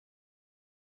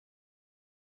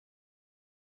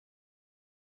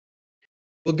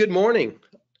Well, good morning,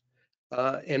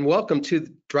 and welcome to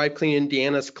Drive Clean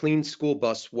Indiana's Clean School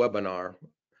Bus webinar.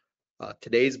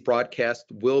 Today's broadcast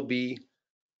will be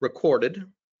recorded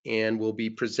and will be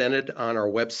presented on our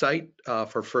website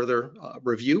for further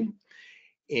review.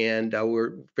 And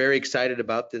we're very excited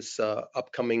about this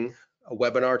upcoming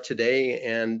webinar today,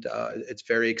 and it's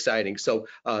very exciting. So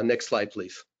next slide,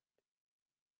 please.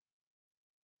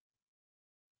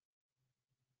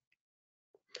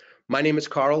 My name is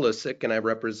Carl Lisek, and I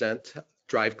represent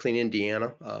Drive Clean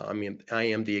Indiana. I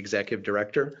am the executive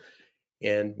director.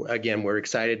 And again, we're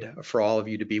excited for all of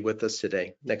you to be with us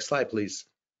today. Next slide, please.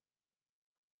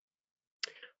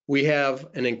 We have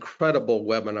an incredible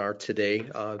webinar today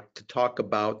to talk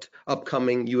about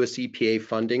upcoming US EPA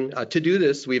funding. To do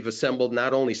this, we've assembled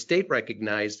not only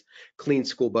state-recognized clean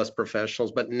school bus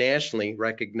professionals, but nationally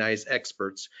recognized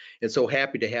experts. And so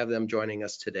happy to have them joining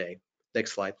us today.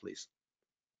 Next slide, please.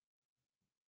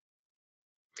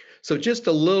 So just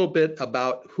a little bit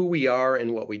about who we are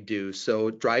and what we do.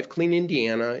 So Drive Clean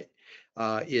Indiana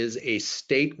is a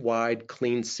statewide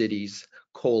clean cities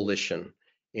coalition.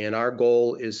 And our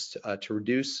goal is to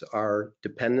reduce our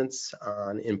dependence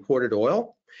on imported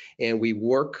oil. And we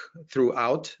work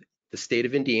throughout the state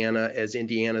of Indiana as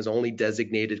Indiana's only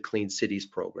designated clean cities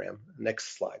program.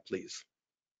 Next slide, please.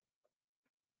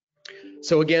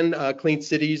 So again, Clean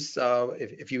Cities,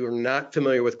 if you are not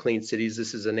familiar with Clean Cities,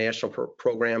 this is a national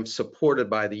program supported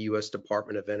by the U.S.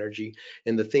 Department of Energy.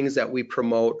 And the things that we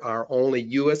promote are only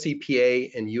U.S.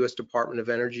 EPA and U.S. Department of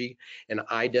Energy and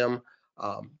IDEM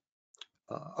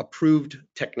approved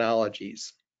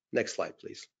technologies. Next slide,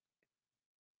 please.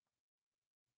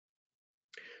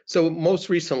 So most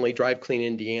recently, Drive Clean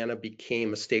Indiana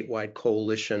became a statewide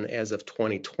coalition as of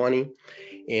 2020.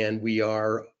 And we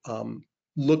are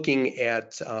looking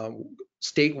at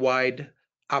statewide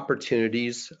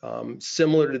opportunities.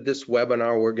 Similar to this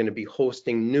webinar, we're going to be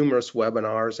hosting numerous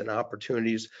webinars and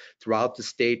opportunities throughout the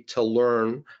state to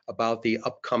learn about the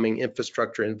upcoming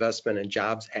Infrastructure Investment and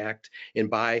Jobs Act and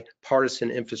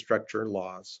bipartisan infrastructure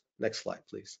laws. Next slide,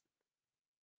 please.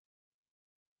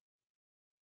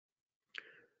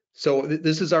 So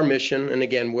this is our mission, and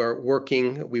again,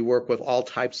 we work with all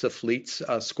types of fleets,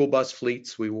 school bus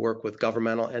fleets. We work with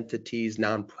governmental entities,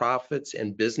 nonprofits,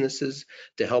 and businesses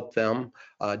to help them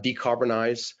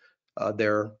decarbonize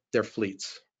their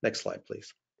fleets. Next slide,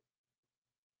 please.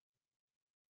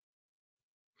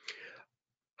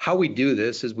 How we do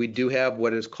this is we do have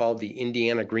what is called the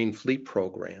Indiana Green Fleet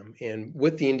Program. And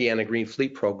with the Indiana Green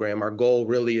Fleet Program, our goal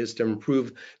really is to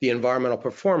improve the environmental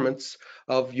performance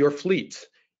of your fleet.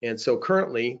 And so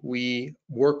currently we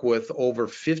work with over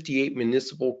 58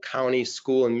 municipal, county,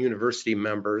 school, and university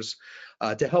members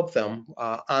to help them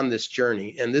on this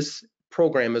journey. And this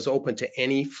program is open to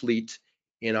any fleet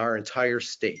in our entire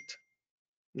state.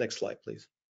 Next slide, please.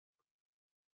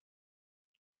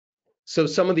 So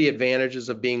some of the advantages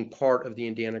of being part of the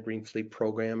Indiana Green Fleet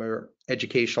Program are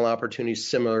educational opportunities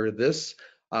similar to this.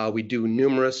 We do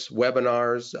numerous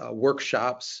webinars,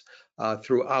 workshops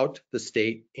throughout the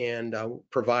state, and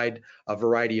provide a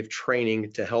variety of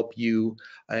training to help you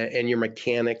and your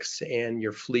mechanics and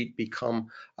your fleet become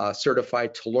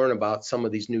certified to learn about some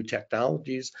of these new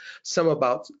technologies, some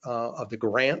about of the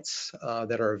grants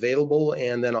that are available,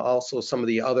 and then also some of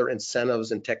the other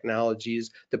incentives and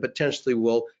technologies that potentially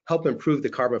will help improve the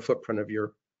carbon footprint of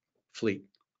your fleet.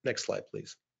 Next slide,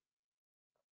 please.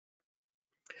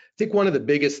 I think one of the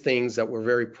biggest things that we're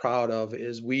very proud of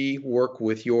is we work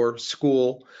with your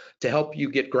school to help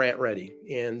you get grant ready.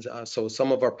 And so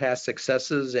some of our past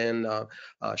successes, and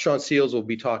Shawn Seals will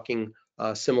be talking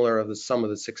similar of some of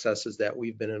the successes that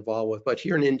we've been involved with. But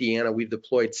here in Indiana, we've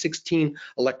deployed 16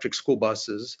 electric school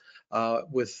buses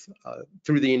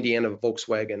through the Indiana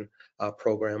Volkswagen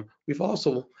program. We've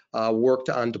also worked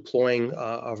on deploying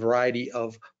a variety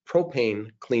of propane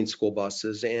clean school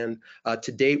buses, and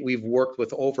to date we've worked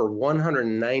with over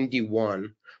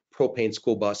 191 propane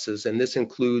school buses, and this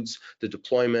includes the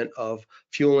deployment of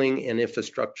fueling and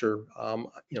infrastructure,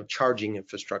 charging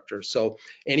infrastructure. So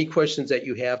any questions that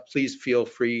you have, please feel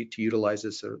free to utilize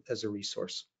this as a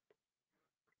resource.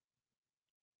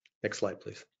 Next slide,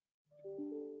 please.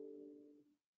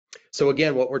 So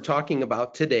again, what we're talking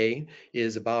about today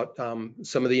is about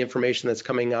some of the information that's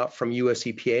coming out from US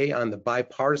EPA on the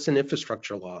bipartisan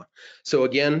infrastructure law. So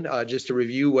again, just to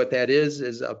review what that is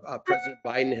President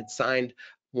Biden had signed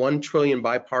 $1 trillion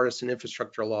bipartisan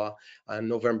infrastructure law on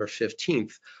November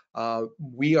 15th.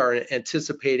 We are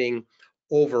anticipating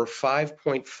over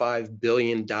 $5.5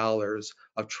 billion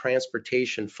of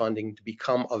transportation funding to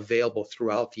become available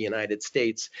throughout the United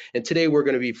States. And today we're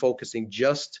going to be focusing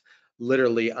just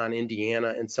literally on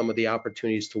Indiana and some of the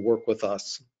opportunities to work with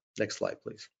us. Next slide,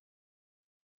 please.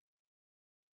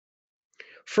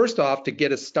 First off, to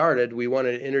get us started, we want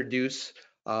to introduce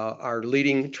our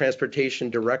leading transportation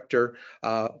director,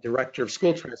 director of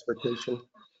school transportation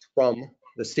from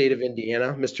the state of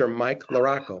Indiana, Mr. Mike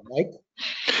LaRocco.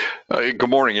 Mike? Good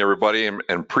morning, everybody, and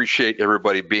appreciate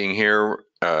everybody being here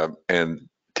and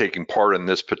taking part in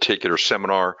this particular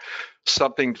seminar.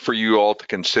 Something for you all to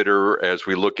consider as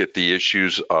we look at the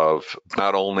issues of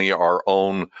not only our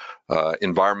own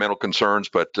environmental concerns,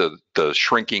 but the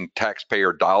shrinking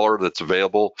taxpayer dollar that's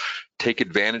available. Take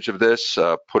advantage of this,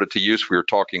 put it to use. We were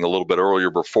talking a little bit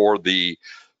earlier before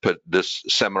this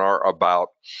seminar about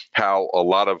how a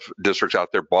lot of districts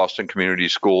out there, Boston Community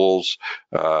Schools,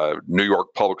 New York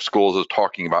Public Schools, is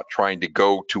talking about trying to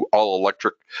go to all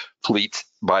electric fleets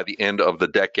by the end of the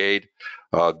decade.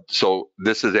 So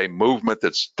this is a movement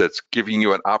that's giving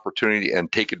you an opportunity,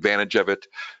 and take advantage of it.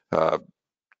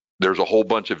 There's a whole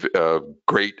bunch of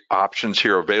great options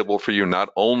here available for you, not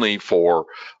only for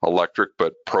electric,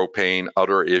 but propane,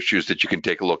 other issues that you can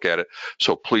take a look at it.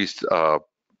 So please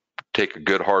take a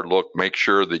good hard look, make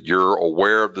sure that you're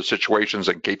aware of the situations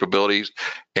and capabilities,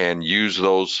 and use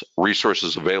those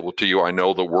resources available to you. I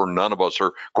know that none of us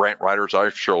are grant writers. I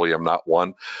surely am not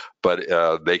one,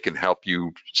 but they can help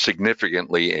you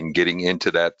significantly in getting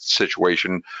into that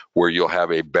situation where you'll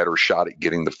have a better shot at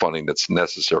getting the funding that's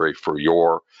necessary for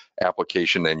your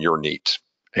application and your needs.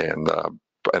 And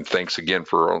thanks again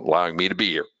for allowing me to be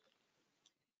here.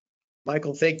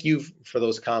 Michael, thank you for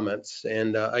those comments.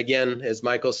 And again, as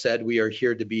Michael said, we are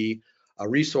here to be a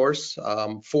resource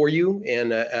for you.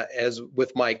 And as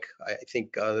with Mike, I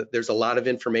think there's a lot of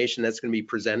information that's going to be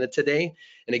presented today.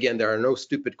 And again, there are no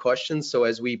stupid questions. So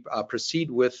as we proceed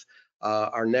with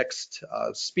our next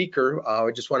speaker,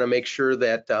 I just want to make sure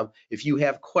that if you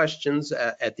have questions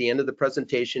at the end of the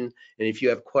presentation, and if you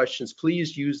have questions,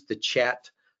 please use the chat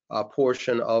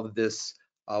portion of this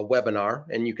webinar,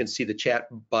 and you can see the chat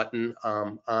button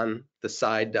on the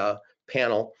side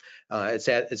panel.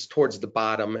 It's towards the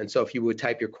bottom, and so if you would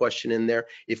type your question in there.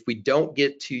 If we don't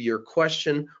get to your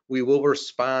question, we will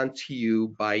respond to you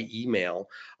by email.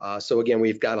 So again,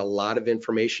 we've got a lot of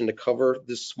information to cover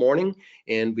this morning,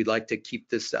 and we'd like to keep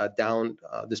this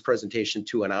this presentation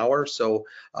to an hour. So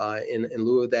in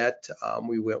lieu of that,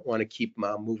 we want to keep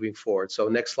moving forward. So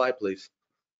next slide, please.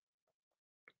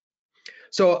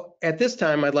 So at this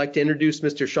time, I'd like to introduce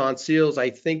Mr. Shawn Seals. I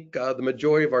think the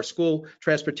majority of our school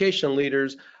transportation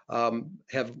leaders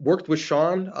have worked with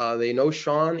Shawn. They know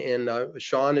Shawn, and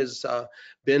Shawn has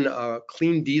been a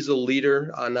clean diesel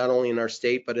leader, not only in our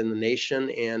state, but in the nation.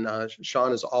 And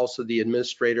Shawn is also the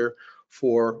administrator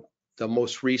for the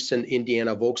most recent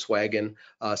Indiana Volkswagen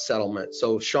settlement.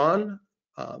 So Shawn,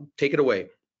 take it away.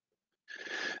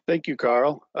 Thank you,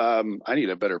 Carl. I need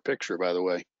a better picture, by the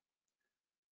way.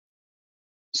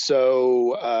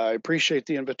 So I appreciate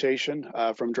the invitation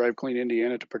from Drive Clean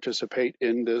Indiana to participate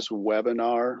in this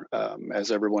webinar.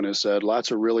 As everyone has said,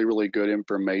 lots of really good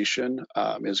information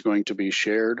is going to be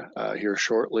shared here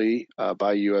shortly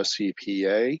by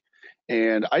USCPA.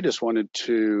 And I just wanted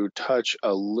to touch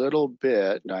a little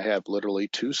bit, and I have literally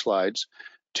 2 slides,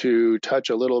 to touch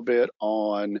a little bit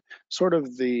on sort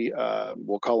of the,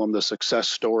 we'll call them the success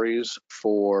stories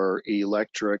for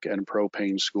electric and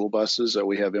propane school buses that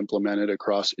we have implemented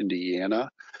across Indiana.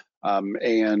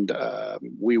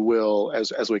 We will,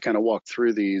 as we kind of walk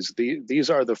through these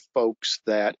are the folks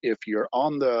that if you're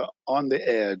on the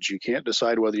edge, you can't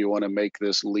decide whether you want to make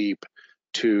this leap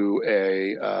to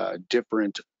a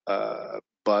different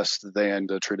bus than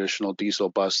the traditional diesel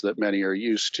bus that many are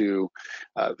used to.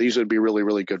 These would be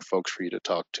really good folks for you to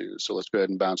talk to. So let's go ahead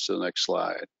and bounce to the next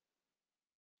slide.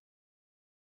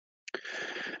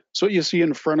 So what you see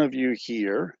in front of you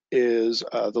here is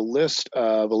the list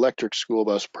of electric school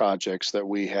bus projects that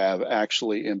we have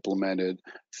actually implemented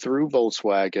through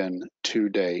Volkswagen to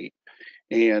date.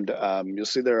 And you'll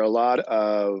see there are a lot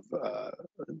of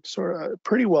sort of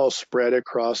pretty well spread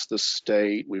across the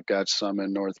state. We've got some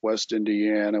in Northwest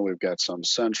Indiana, we've got some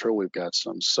central, we've got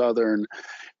some southern.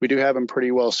 We do have them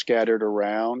pretty well scattered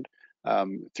around.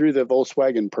 Through the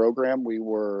Volkswagen program, we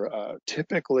were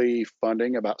typically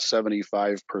funding about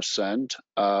 75%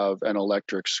 of an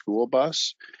electric school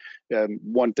bus.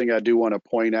 One thing I do want to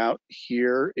point out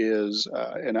here is,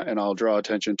 and I'll draw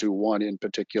attention to one in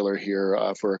particular here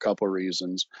for a couple of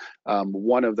reasons.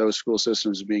 One of those school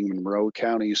systems being Monroe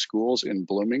County Schools in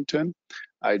Bloomington.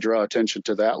 I draw attention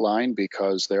to that line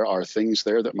because there are things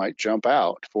there that might jump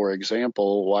out. For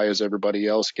example, why is everybody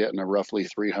else getting a roughly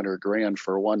 300 grand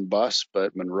for one bus,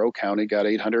 but Monroe County got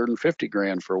 850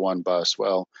 grand for one bus?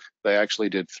 Well, they actually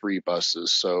did 3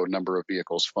 buses, so number of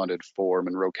vehicles funded for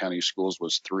Monroe County Schools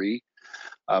was 3.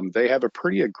 They have a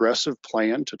pretty aggressive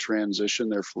plan to transition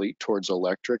their fleet towards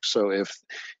electric. So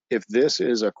if this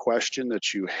is a question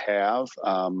that you have,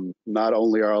 not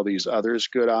only are all these others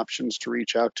good options to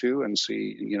reach out to and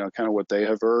see, kind of what they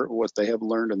have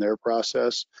learned in their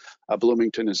process,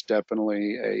 Bloomington is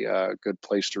definitely a good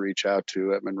place to reach out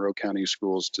to at Monroe County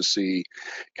Schools to see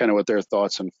kind of what their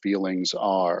thoughts and feelings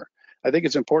are. I think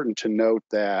it's important to note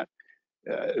that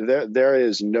there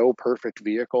is no perfect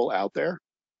vehicle out there.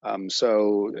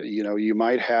 So you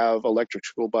might have electric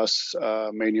school bus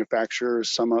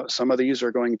manufacturers. Some of these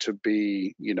are going to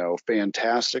be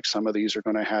fantastic. Some of these are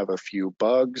going to have a few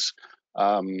bugs.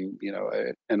 An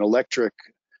electric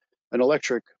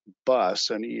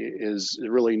bus is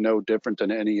really no different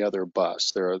than any other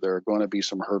bus. There are going to be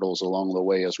some hurdles along the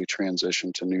way as we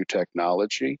transition to new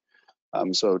technology.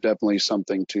 So definitely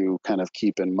something to kind of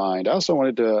keep in mind. I also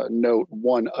wanted to note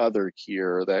one other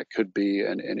here that could be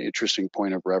an interesting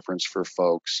point of reference for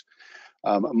folks.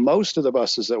 Most of the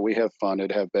buses that we have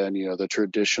funded have been, the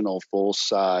traditional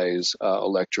full-size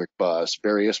electric bus,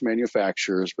 various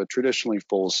manufacturers, but traditionally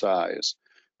full-size.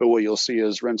 But what you'll see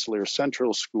is Rensselaer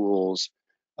Central Schools,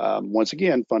 once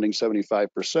again, funding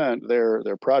 75%,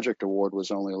 their project award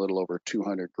was only a little over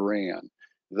 200 grand.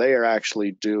 They are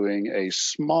actually doing a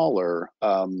smaller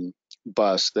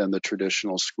bus than the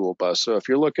traditional school bus. So if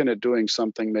you're looking at doing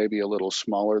something maybe a little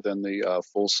smaller than the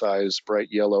full-size bright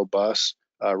yellow bus,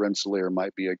 Rensselaer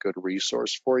might be a good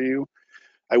resource for you.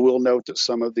 I will note that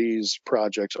some of these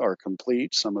projects are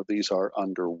complete, some of these are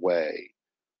underway.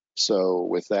 So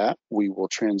with that, we will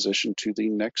transition to the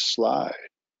next slide.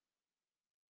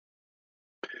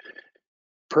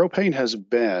 Propane has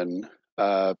been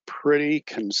a pretty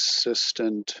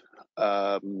consistent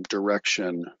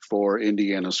direction for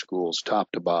Indiana schools, top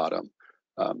to bottom.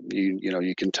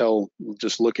 You can tell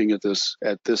just looking at this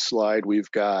slide,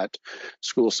 we've got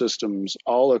school systems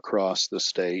all across the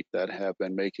state that have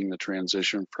been making the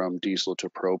transition from diesel to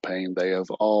propane. They have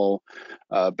all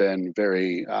been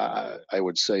very, I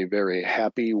would say, very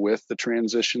happy with the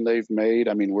transition they've made.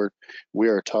 I mean, we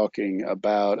are talking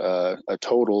about a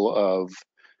total of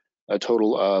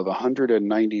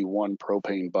 191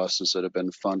 propane buses that have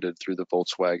been funded through the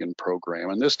Volkswagen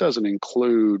program. And this doesn't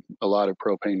include a lot of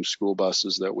propane school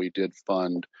buses that we did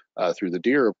fund through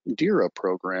the DERA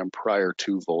program prior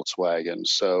to Volkswagen.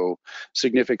 So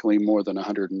significantly more than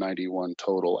 191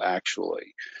 total,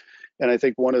 actually. And I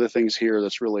think one of the things here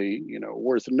that's really,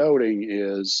 worth noting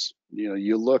is,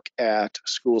 you look at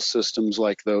school systems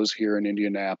like those here in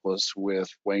Indianapolis with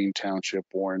Wayne Township,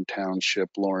 Warren Township,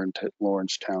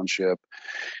 Lawrence Township.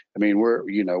 I mean,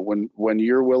 when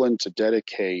you're willing to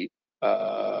dedicate,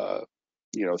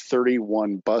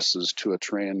 31 buses to a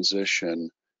transition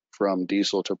from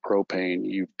diesel to propane,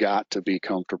 you've got to be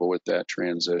comfortable with that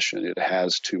transition. It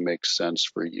has to make sense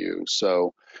for you.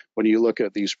 So when you look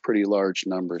at these pretty large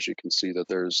numbers, you can see that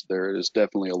there is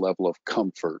definitely a level of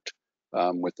comfort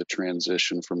with the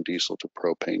transition from diesel to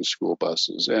propane school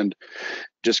buses. And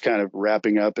just kind of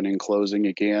wrapping up and in closing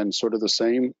again, sort of the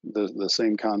same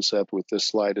concept with this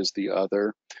slide as the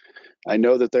other. I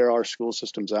know that there are school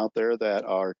systems out there that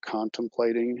are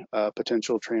contemplating a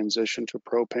potential transition to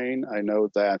propane. I know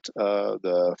that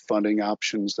the funding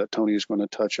options that Tony is going to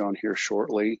touch on here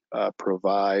shortly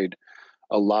provide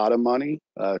a lot of money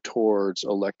towards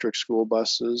electric school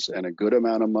buses and a good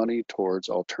amount of money towards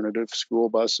alternative school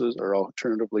buses or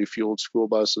alternatively fueled school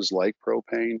buses like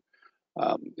propane.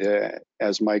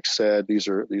 As Mike said, these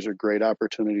are great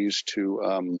opportunities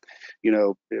to,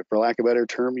 for lack of a better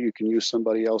term, you can use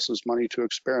somebody else's money to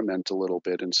experiment a little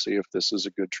bit and see if this is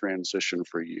a good transition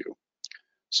for you.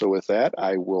 So with that,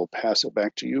 I will pass it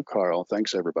back to you, Carl.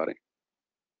 Thanks, everybody.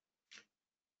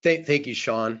 Thank you,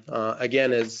 Shawn.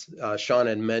 Again, as Shawn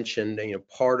had mentioned,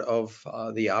 part of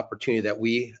the opportunity that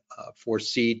we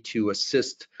foresee to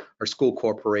assist our school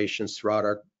corporations throughout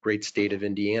our great state of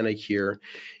Indiana here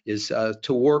is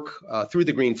to work through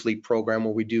the Green Fleet program,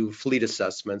 where we do fleet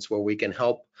assessments, where we can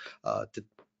help to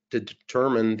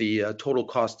determine the total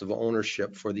cost of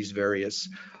ownership for these various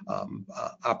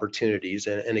opportunities.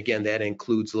 And again, that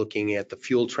includes looking at the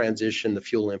fuel transition, the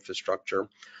fuel infrastructure.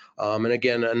 And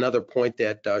again, another point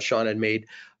that Shawn had made,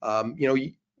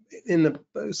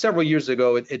 several years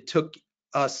ago, it took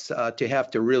us to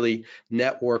have to really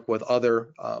network with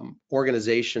other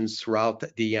organizations throughout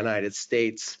the United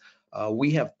States.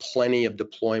 We have plenty of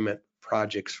deployment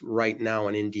projects right now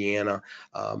in Indiana.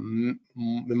 The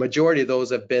majority of those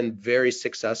have been very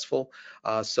successful.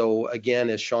 So again,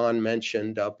 as Shawn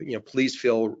mentioned, please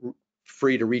feel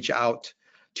free to reach out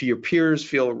to your peers,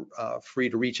 feel free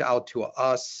to reach out to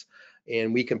us,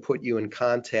 and we can put you in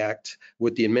contact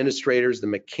with the administrators, the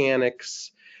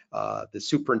mechanics, the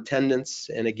superintendents.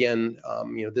 And again,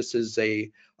 this is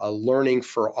a learning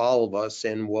for all of us.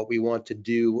 And what we want to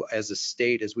do as a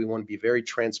state is we want to be very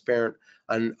transparent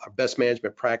on our best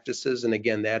management practices. And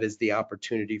again, that is the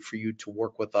opportunity for you to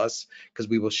work with us, because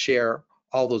we will share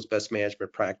all those best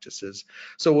management practices.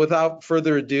 So without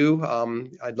further ado,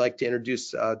 I'd like to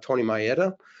introduce Tony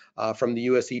Maietta from the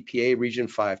US EPA Region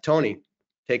 5. Tony,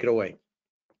 take it away.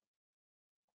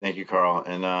 Thank you, Carl.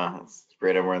 And it's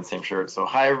great I'm wearing the same shirt. So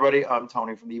hi, everybody. I'm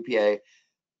Tony from the EPA.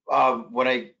 When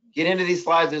I get into these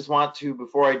slides, I just want to,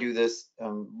 before I do this,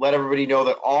 let everybody know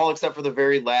that all except for the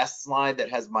very last slide that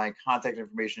has my contact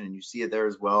information, and you see it there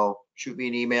as well, shoot me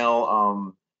an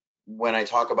email. When I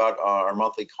talk about our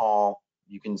monthly call,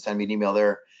 you can send me an email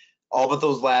there. All but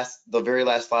the very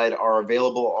last slide are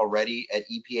available already at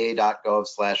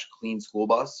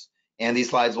epa.gov/clean-school-bus. And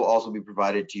these slides will also be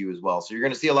provided to you as well. So you're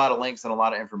going to see a lot of links and a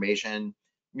lot of information.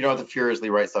 You don't have to furiously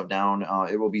write stuff down.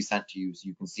 It will be sent to you so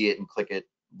you can see it and click it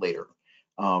later.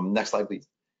 Next slide, please.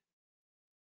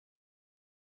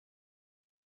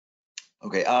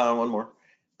 Okay, one more.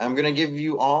 I'm going to give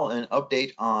you all an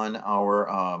update on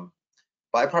our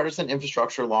bipartisan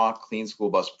infrastructure law clean school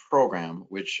bus program,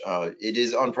 which it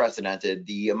is unprecedented.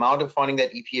 The amount of funding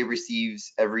that EPA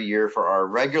receives every year for our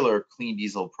regular clean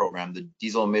diesel program, the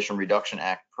Diesel Emission Reduction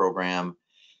Act program,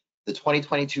 the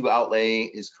 2022 outlay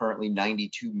is currently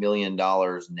 $92 million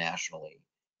nationally.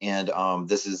 And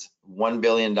this is $1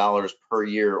 billion per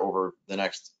year over the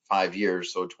next 5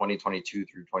 years, so 2022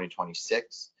 through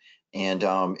 2026. And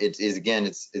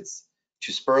it's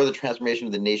to spur the transformation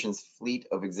of the nation's fleet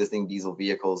of existing diesel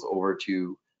vehicles over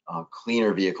to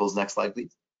cleaner vehicles. Next slide,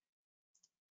 please.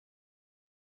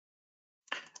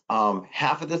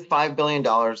 Half of this $5 billion,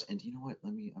 and you know what,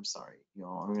 I'm sorry,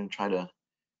 I'm gonna try to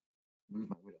move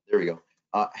my way up. There we go.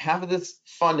 Half of this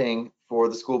funding for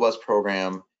the school bus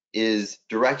program is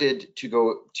directed to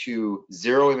go to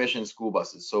zero emission school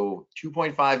buses. So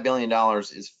 $2.5 billion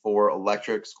is for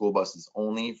electric school buses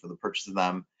only, for the purchase of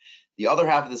them. The other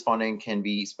half of this funding can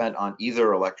be spent on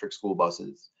either electric school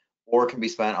buses or can be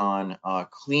spent on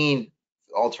clean,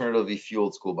 alternatively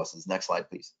fueled school buses. Next slide,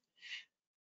 please.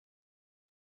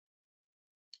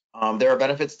 There are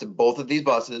benefits to both of these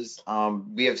buses.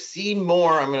 We have seen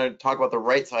more. I'm going to talk about the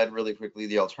right side really quickly,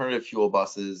 the alternative fuel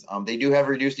buses. They do have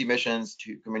reduced emissions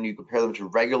when you compare them to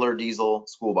regular diesel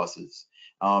school buses.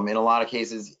 In a lot of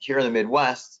cases here in the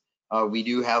Midwest, we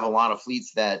do have a lot of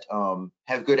fleets that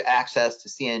have good access to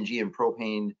CNG and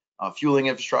propane fueling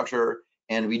infrastructure,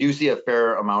 and we do see a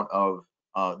fair amount of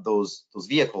those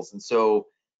vehicles. And so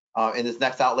in this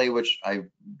next outlay, which I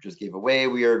just gave away,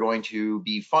 we are going to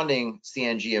be funding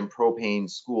CNG and propane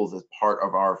schools as part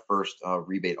of our first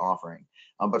rebate offering.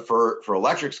 But for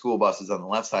electric school buses on the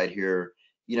left side here,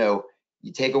 you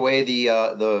take away the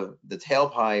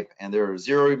tailpipe and there are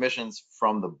zero emissions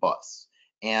from the bus.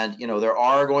 And there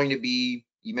are going to be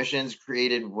emissions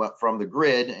created from the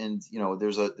grid, and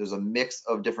there's a mix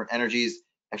of different energies.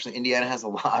 Actually, Indiana has a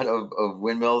lot of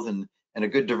windmills and a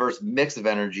good diverse mix of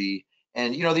energy.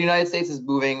 And the United States is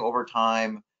moving over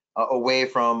time away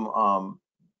from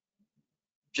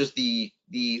just the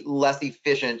less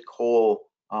efficient coal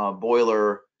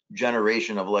boiler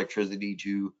generation of electricity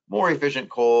to more efficient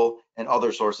coal and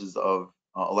other sources of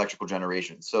electrical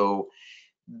generation. So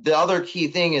the other key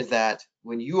thing is that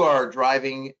when you are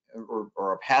driving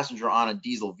or a passenger on a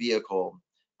diesel vehicle,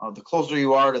 the closer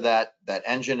you are to that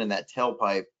engine and that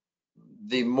tailpipe,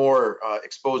 the more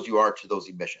exposed you are to those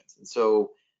emissions. And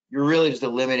so you're really just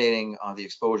eliminating the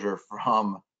exposure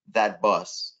from that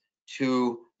bus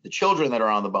to the children that are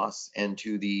on the bus and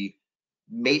to the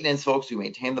maintenance folks who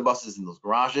maintain the buses in those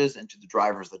garages and to the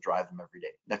drivers that drive them every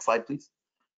day. Next slide, please.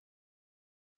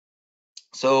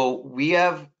 So we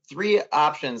have 3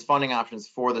 funding options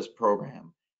for this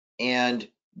program, and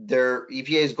EPA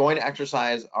is going to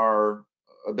exercise our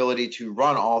ability to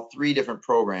run all 3 different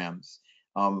programs.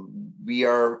 We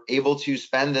are able to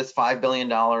spend this $5 billion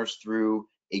through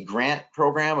a grant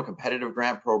program, a competitive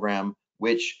grant program,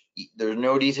 which there's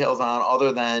no details on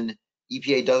other than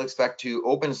EPA does expect to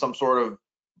open some sort of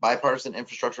bipartisan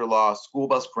infrastructure law school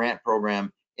bus grant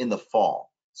program in the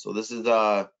fall. So this is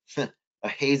a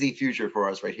hazy future for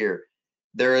us right here.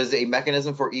 There is a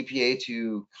mechanism for EPA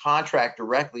to contract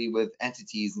directly with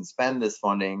entities and spend this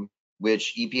funding,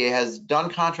 which EPA has done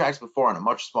contracts before on a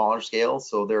much smaller scale.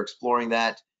 So they're exploring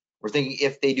that We're thinking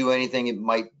if they do anything, it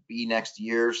might be next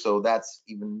year. So that's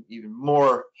even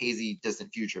more hazy,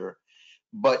 distant future.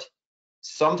 But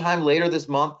sometime later this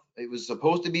month, it was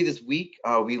supposed to be this week.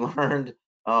 We learned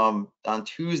on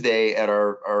Tuesday at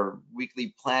our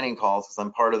weekly planning calls, because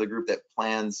I'm part of the group that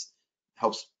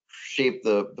helps shape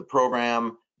the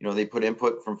program. You know, they put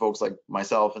input from folks like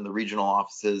myself in the regional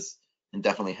offices and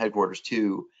definitely headquarters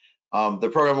too. The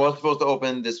program was supposed to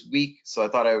open this week, so I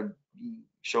thought I would be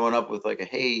showing up with like a,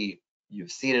 hey,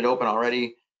 you've seen it open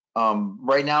already.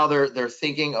 Right now they're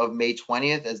thinking of May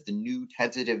 20th as the new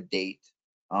tentative date.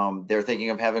 They're thinking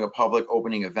of having a public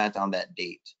opening event on that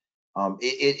date.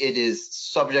 It is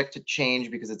subject to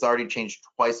change because it's already changed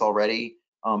twice already,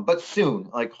 but soon,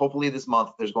 like hopefully this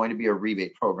month, there's going to be a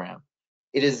rebate program.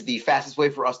 It is the fastest way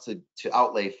for us to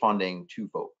outlay funding to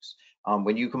folks.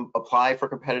 When you can apply for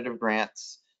competitive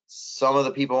grants, some of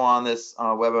the people on this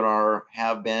webinar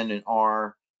have been and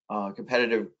are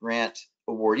competitive grant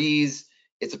awardees.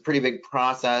 It's a pretty big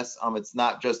process. It's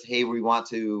not just, hey, we want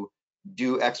to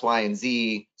do X, Y, and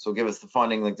Z, so give us the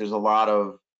funding. Like there's a lot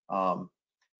of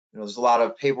there's a lot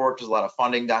of paperwork, there's a lot of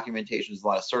funding documentation, there's a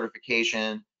lot of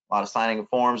certification, a lot of signing of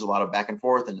forms, a lot of back and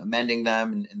forth and amending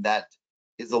them, and that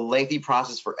is a lengthy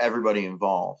process for everybody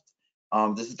involved.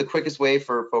 This is the quickest way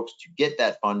for folks to get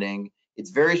that funding.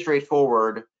 It's very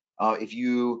straightforward. If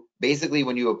you basically,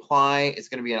 when you apply, it's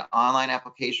going to be an online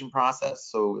application process.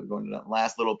 So we're going to that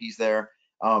last little piece there.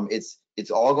 It's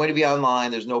all going to be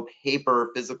online. There's no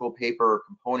physical paper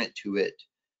component to it.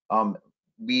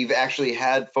 We've actually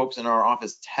had folks in our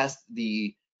office test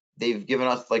they've given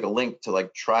us like a link to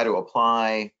like try to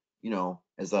apply, you know,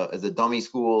 as a dummy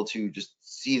school to just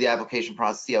see the application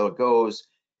process, see how it goes.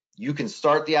 You can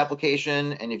start the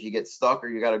application, and if you get stuck or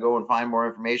you got to go and find more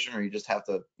information, or you just have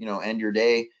to, you know, end your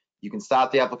day, you can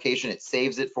stop the application. It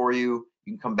saves it for you.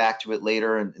 You can come back to it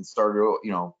later and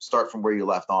start from where you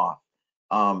left off.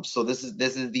 So this is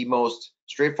the most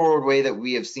straightforward way that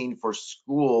we have seen for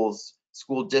school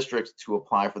districts to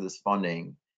apply for this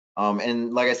funding.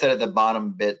 And like I said at the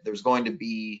bottom bit, there's going to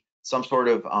be some sort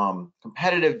of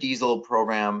competitive diesel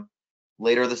program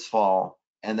later this fall.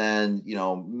 And then, you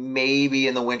know, maybe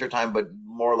in the wintertime, but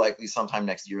more likely sometime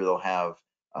next year, they'll have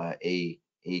a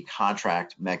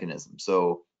contract mechanism.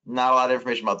 So not a lot of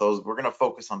information about those. We're going to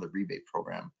focus on the rebate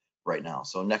program right now.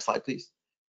 So next slide, please.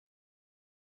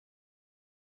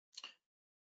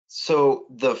 So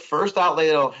the first outlay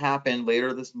that'll happen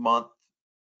later this month,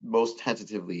 most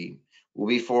tentatively, will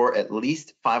be for at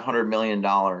least $500 million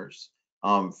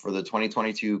for the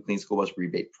 2022 Clean School Bus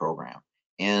Rebate Program.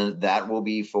 And that will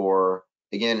be for,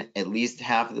 again, at least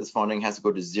half of this funding has to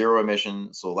go to zero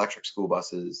emission, so electric school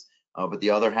buses, but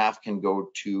the other half can go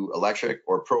to electric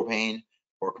or propane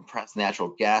or compressed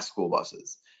natural gas school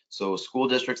buses. So school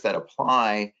districts that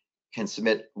apply can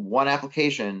submit one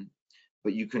application,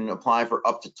 but you can apply for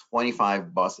up to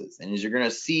 25 buses. And as you're going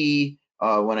to see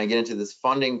when I get into this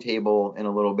funding table in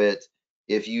a little bit,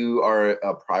 if you are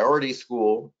a priority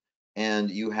school and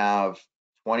you have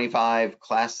 25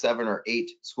 class 7 or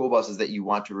 8 school buses that you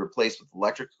want to replace with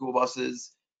electric school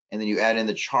buses, and then you add in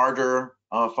the charger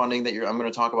funding that I'm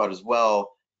going to talk about as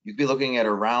well, you'd be looking at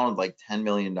around like $10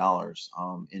 million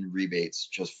in rebates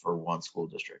just for one school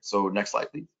district. So next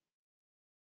slide, please.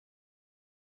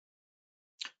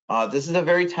 This is a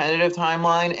very tentative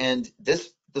timeline, and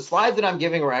the slides that I'm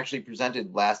giving were actually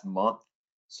presented last month.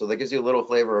 So that gives you a little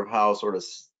flavor of how sort of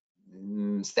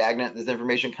stagnant this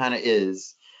information kind of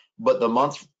is. But the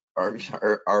months are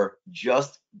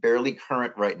just barely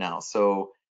current right now.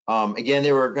 So again,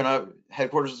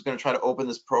 headquarters is gonna try to open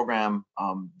this program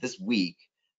this week,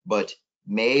 but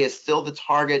May is still the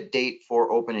target date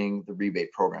for opening the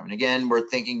rebate program. And again, we're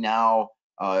thinking now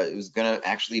it was gonna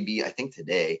actually be, I think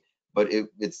today, but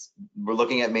we're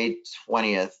looking at May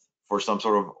 20th for some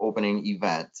sort of opening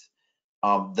event.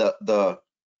 The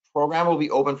program will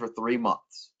be open for 3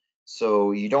 months.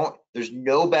 So there's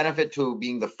no benefit to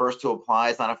being the first to apply.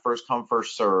 It's not a first come,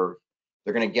 first serve.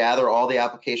 They're gonna gather all the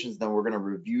applications, then we're gonna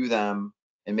review them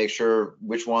and make sure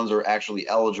which ones are actually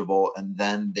eligible, and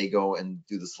then they go and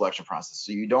do the selection process.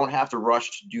 So you don't have to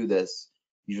rush to do this.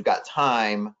 You've got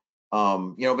time,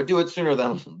 but do it sooner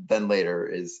than later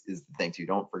is the thing too.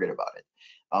 Don't forget about it.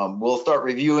 We'll start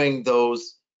reviewing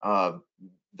those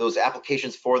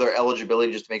applications for their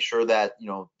eligibility, just to make sure that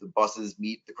the buses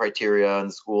meet the criteria, and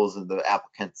the schools and the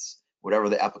applicants, whatever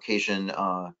the applicant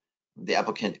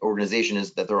organization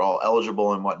is, that they're all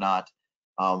eligible and whatnot.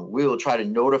 We will try to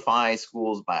notify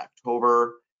schools by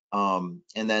October, and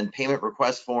then payment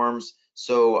request forms.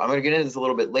 So I'm going to get into this a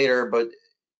little bit later, but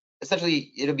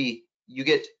essentially it'll be, you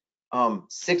get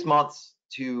 6 months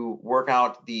to work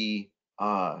out the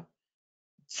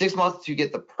 6 months to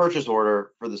get the purchase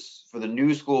order for the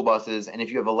new school buses, and if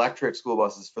you have electric school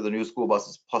buses, for the new school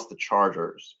buses plus the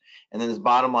chargers. And then this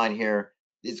bottom line here,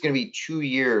 it's going to be 2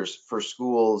 years for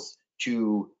schools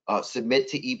to submit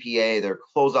to EPA their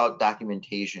closeout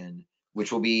documentation,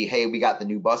 which will be, hey, we got the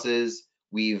new buses,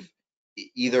 we've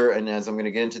either, and as I'm going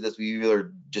to get into this, we've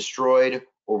either destroyed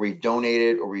or we've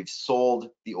donated or we've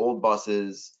sold the old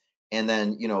buses, and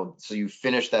then, you know, so you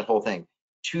finish that whole thing.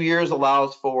 2 years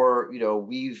allows for, you know,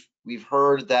 we've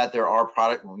heard that there are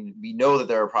we know that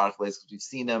there are product delays because we've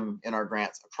seen them in our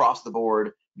grants across the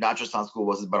board, not just on school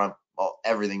buses, but on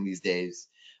everything these days.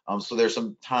 So there's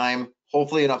some time,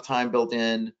 hopefully enough time built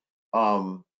in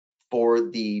for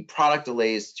the product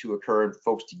delays to occur and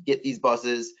folks to get these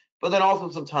buses, but then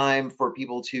also some time for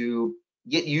people to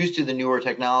get used to the newer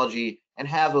technology and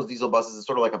have those diesel buses as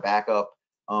sort of like a backup,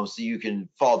 so you can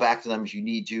fall back to them if you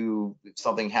need to, if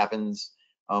something happens,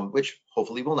 which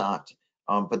hopefully will not.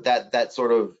 But that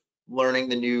sort of learning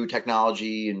the new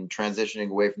technology and transitioning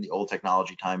away from the old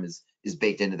technology time is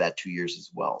baked into that 2 years as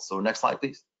well. So next slide,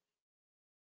 please.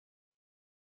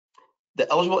 The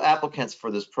eligible applicants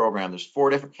for this program, there's 4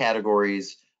 different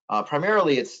categories.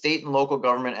 Primarily, it's state and local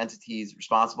government entities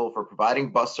responsible for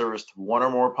providing bus service to one or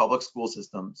more public school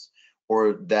systems,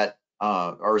 or that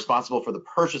are responsible for the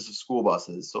purchase of school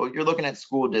buses. So you're looking at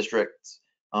school districts,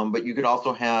 but you could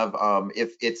also have,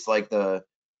 if it's like the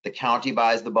county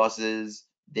buys the buses,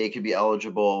 they could be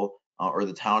eligible, or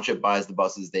the township buys the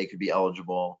buses, they could be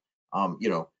eligible. You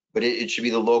know, but it should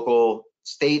be the local,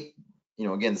 state, you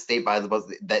know, again, the state buys the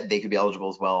buses, that they could be eligible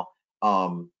as well.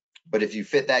 But if you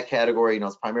fit that category, you know,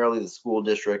 it's primarily the school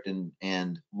district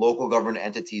and local government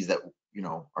entities that, you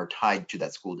know, are tied to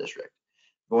that school district.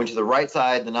 Going to the right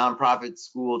side, the nonprofit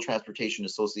school transportation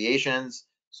associations.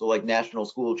 So like National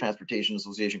School Transportation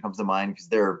Association comes to mind because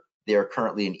they are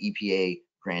currently an EPA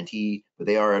grantee, but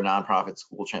they are a nonprofit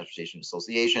school transportation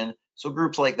association. So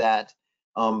groups like that.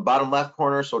 Bottom left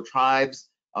corner, so tribes,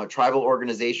 tribal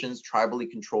organizations, tribally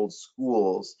controlled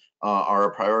schools are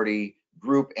a priority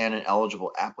group and an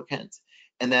eligible applicant.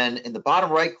 And then in the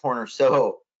bottom right corner,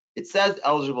 so it says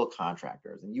eligible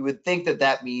contractors, and you would think that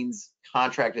that means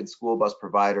contracted school bus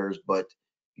providers, but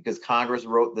because Congress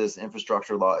wrote this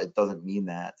infrastructure law, it doesn't mean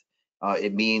that.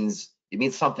 It means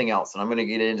something else, and I'm going to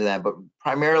get into that. But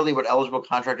primarily, what eligible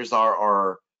contractors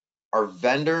are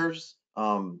vendors,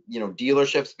 you know,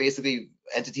 dealerships, basically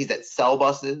entities that sell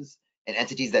buses and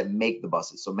entities that make the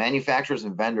buses. So manufacturers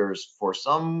and vendors, for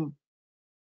some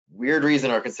weird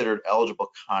reason, are considered eligible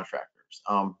contractors.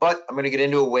 But I'm going to get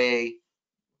into a way.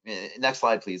 Next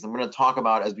slide, please. I'm going to talk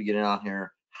about, as we get in on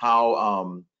here,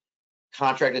 how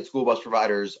contracted school bus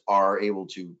providers are able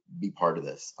to be part of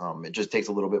this. It just takes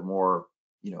a little bit more,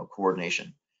 you know,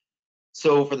 coordination.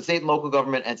 So for the state and local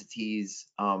government entities,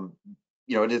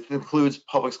 you know, it includes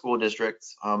public school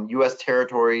districts. U.S.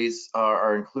 territories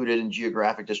are included in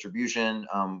geographic distribution.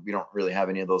 We don't really have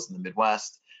any of those in the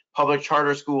Midwest. Public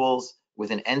charter schools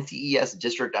with an NCES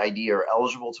district ID are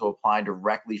eligible to apply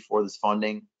directly for this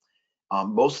funding.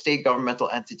 Most state governmental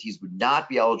entities would not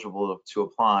be eligible to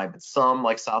apply, but some,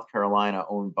 like South Carolina,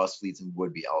 own bus fleets and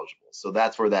would be eligible. So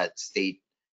that's where that state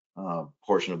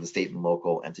portion of the state and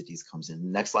local entities comes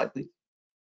in. Next slide, please.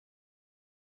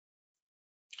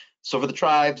 So for the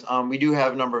tribes, we do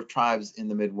have a number of tribes in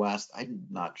the Midwest. I'm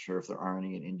not sure if there are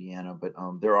any in Indiana, but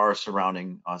there are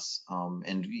surrounding us.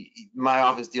 And my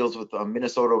office deals with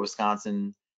Minnesota,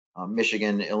 Wisconsin,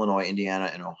 Michigan, Illinois, Indiana,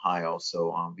 and Ohio.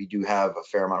 So we do have a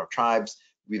fair amount of tribes.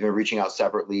 We've been reaching out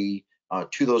separately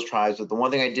to those tribes. But the one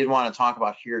thing I did want to talk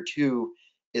about here too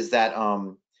is that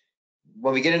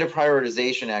when we get into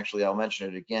prioritization, actually, I'll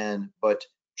mention it again, but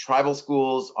tribal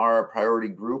schools are a priority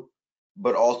group,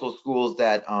 but also schools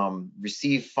that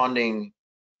receive funding,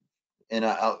 and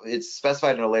it's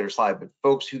specified in a later slide, but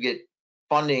folks who get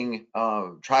funding,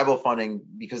 tribal funding,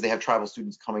 because they have tribal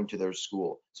students coming to their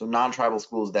school. So non-tribal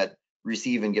schools that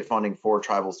receive and get funding for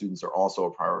tribal students are also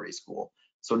a priority school.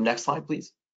 So next slide,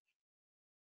 please.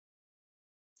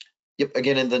 Yep,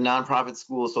 again, in the nonprofit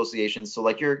school associations, so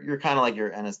like you're kind of like your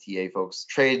NSTA folks,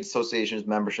 trade associations,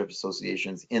 membership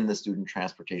associations in the student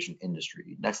transportation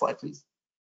industry. Next slide, please.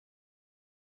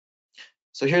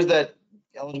 So here's that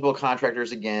eligible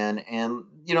contractors again, and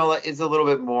you know, it's a little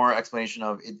bit more explanation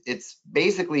of it. It's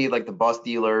basically like the bus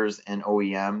dealers and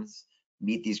OEMs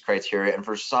meet these criteria, and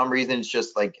for some reason it's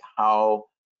just like how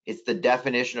it's the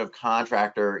definition of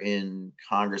contractor in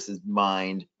Congress's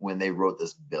mind when they wrote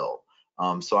this bill.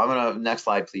 So I'm gonna, next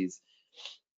slide please.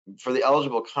 For the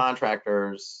eligible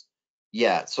contractors,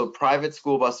 yeah, so private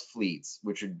school bus fleets,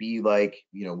 which would be like,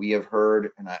 you know, we have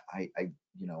heard, and I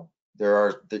you know, there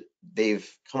are they've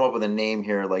come up with a name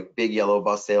here like Big Yellow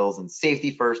Bus Sales and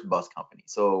Safety First Bus Company.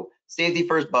 So Safety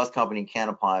First Bus Company can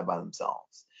apply by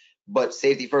themselves, but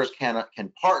Safety First can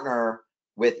partner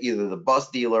with either the bus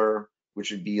dealer,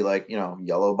 which would be like,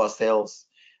 Yellow Bus Sales.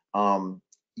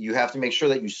 You have to make sure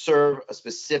that you serve a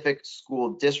specific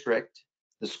school district.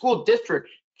 The school district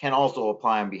can also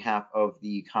apply on behalf of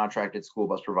the contracted school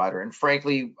bus provider. And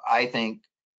frankly, I think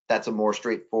that's a more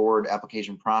straightforward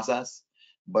application process,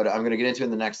 but I'm going to get into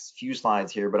in the next few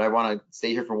slides here. But I want to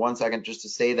stay here for 1 second just to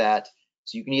say that,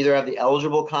 so you can either have the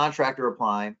eligible contractor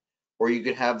apply, or you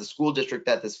could have the school district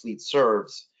that this fleet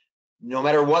serves. No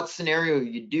matter what scenario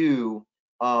you do,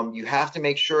 you have to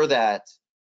make sure that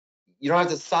you don't have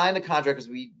to sign the contract, because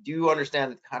we do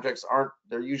understand that contracts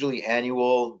they're usually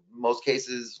annual, most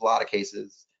cases, a lot of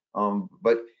cases.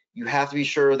 But you have to be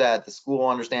sure that the school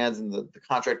understands and the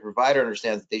contract provider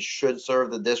understands that they should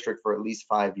serve the district for at least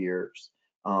 5 years.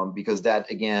 Because that,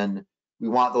 again, we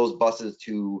want those buses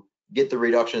to get the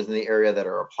reductions in the area that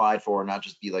are applied for, not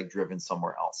just be like driven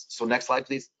somewhere else. So next slide,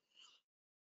 please.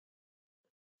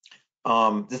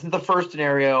 This is the first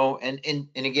scenario, and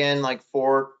again, like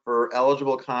for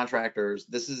eligible contractors,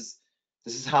 this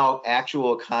is how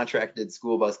actual contracted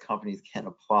school bus companies can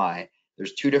apply.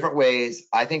 There's 2 different ways.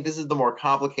 I think this is the more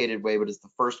complicated way, but it's the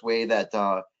first way that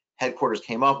headquarters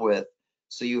came up with.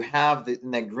 So you have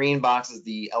in that green box is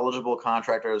the eligible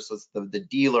contractors, so it's the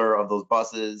dealer of those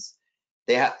buses.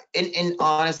 They have, and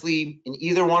honestly, in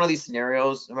either one of these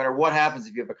scenarios, no matter what happens,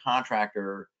 if you have a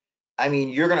contractor, I mean,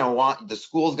 you're going to want, the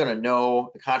school's going to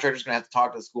know, the contractor's going to have to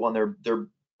talk to the school, and they're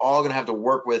all going to have to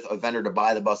work with a vendor to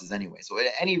buy the buses anyway. So at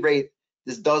any rate,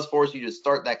 this does force you to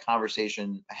start that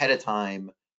conversation ahead of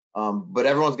time. But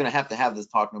everyone's going to have this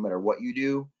talk no matter what you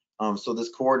do. So this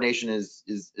coordination is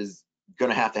going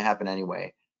to happen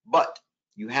anyway. But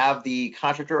you have the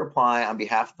contractor apply on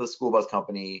behalf of the school bus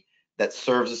company that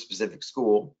serves a specific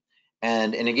school.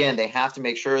 And again, they have to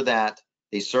make sure that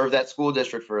they serve that school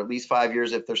district for at least 5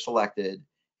 years if they're selected,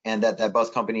 and that bus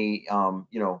company,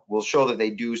 will show that they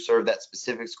do serve that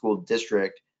specific school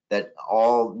district, that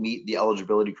all meet the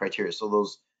eligibility criteria. So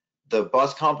the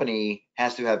bus company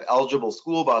has to have eligible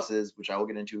school buses, which I will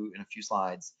get into in a few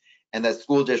slides, and that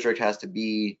school district has to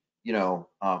be,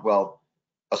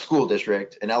 a school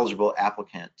district, an eligible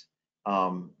applicant,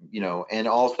 and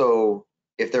also,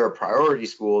 if they're a priority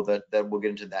school, that we'll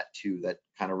get into that too. That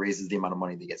kind of raises the amount of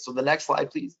money they get. So the next slide,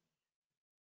 please.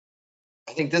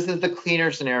 I think this is the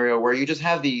cleaner scenario where you just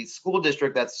have the school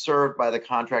district that's served by the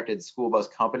contracted school bus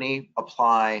company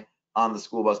apply on the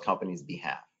school bus company's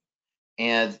behalf.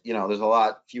 And there's a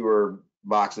lot fewer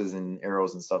boxes and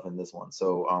arrows and stuff in this one,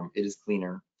 so it is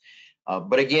cleaner.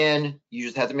 But again, you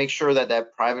just have to make sure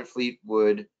that private fleet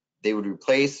would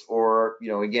replace, or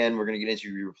again, we're going to get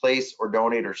into replace or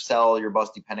donate or sell your bus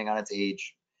depending on its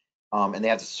age, and they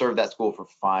have to serve that school for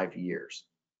 5 years.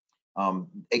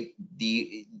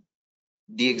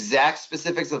 The exact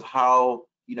specifics of how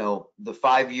the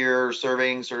 5-year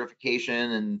serving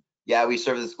certification, and we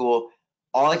serve the school.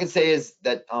 All I can say is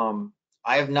that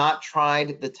I have not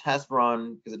tried the test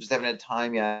run because I just haven't had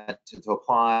time yet to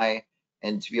apply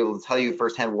and to be able to tell you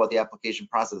firsthand what the application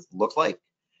process looks like.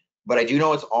 But I do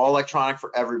know it's all electronic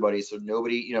for everybody, so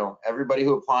nobody, everybody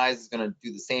who applies is going to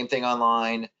do the same thing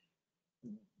online.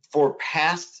 For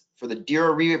the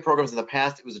DERA rebate programs in the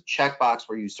past, it was a checkbox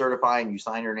where you certify and you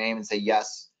sign your name and say,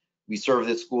 yes, we serve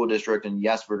this school district, and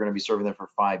yes, we're going to be serving them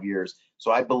for 5 years.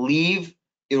 So I believe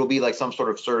it will be like some sort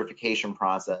of certification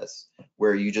process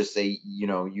where you just say,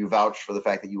 you vouch for the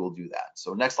fact that you will do that.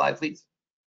 So next slide, please.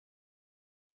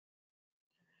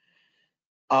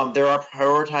 There are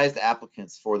prioritized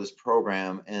applicants for this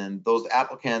program, and those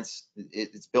applicants,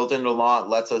 it's built into law. It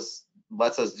lets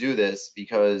us do this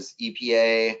because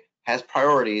EPA has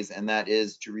priorities, and that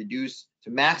is to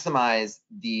maximize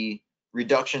the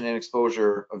reduction in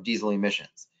exposure of diesel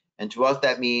emissions. And to us,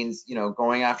 that means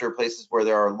going after places where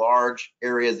there are large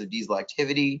areas of diesel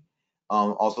activity,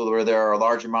 also where there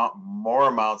are more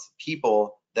amounts of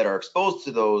people that are exposed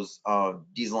to those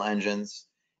diesel engines.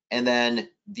 And then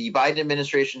the Biden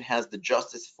administration has the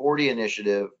Justice 40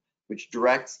 initiative, which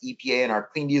directs EPA, and our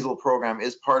clean diesel program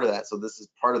is part of that. So this is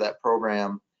part of that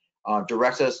program,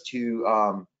 directs us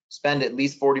to spend at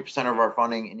least 40% of our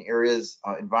funding in areas,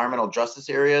 environmental justice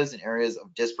areas, and areas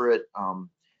of disparate,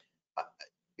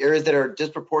 areas that are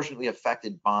disproportionately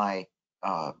affected by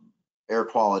air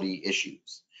quality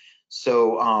issues.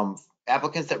 So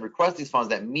applicants that request these funds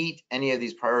that meet any of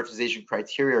these prioritization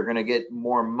criteria are going to get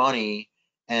more money,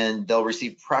 and they'll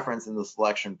receive preference in the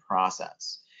selection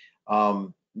process.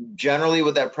 Generally,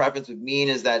 what that preference would mean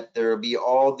is that there will be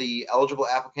all the eligible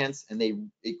applicants, and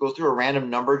it goes through a random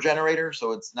number generator.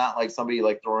 So it's not like somebody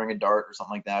like throwing a dart or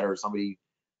something like that, or somebody,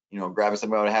 grabbing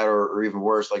something out of a hat, or even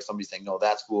worse, like somebody saying, no,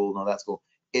 that's cool, no, that's cool.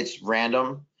 It's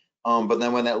random. But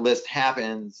then when that list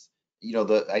happens,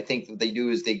 I think what they do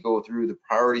is they go through the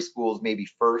priority schools maybe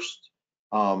first,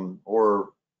 that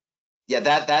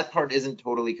part isn't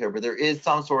totally clear, but there is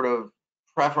some sort of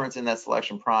preference in that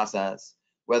selection process,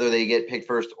 whether they get picked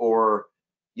first or,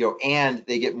 and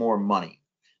they get more money.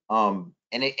 The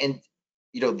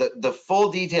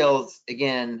full details,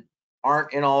 again,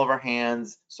 aren't in all of our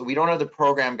hands. So we don't have the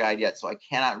program guide yet. So I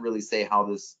cannot really say how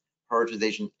this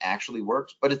prioritization actually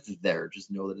works, but it's there.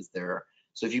 Just know that it's there.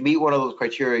 So if you meet one of those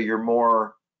criteria, you're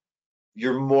more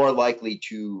likely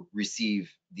to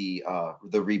receive the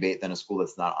rebate than a school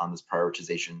that's not on this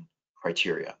prioritization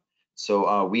criteria.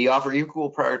 So we offer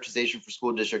equal prioritization for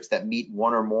school districts that meet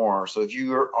one or more. So if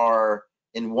you are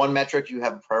in one metric, you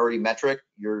have a priority metric,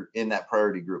 you're in that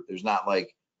priority group. There's not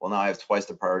like, well, now I have twice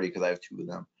the priority because I have two of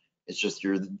them. It's just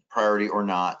you're the priority or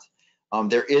not.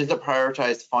 There is a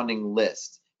prioritized funding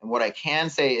list. And what I can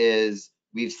say is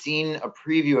we've seen a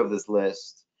preview of this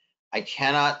list. I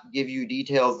cannot give you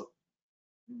details,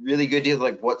 really good details,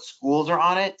 like what schools are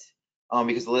on it,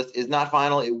 because the list is not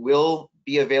final. It will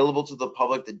be available to the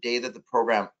public the day that the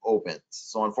program opens.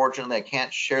 So unfortunately, I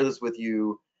can't share this with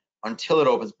you until it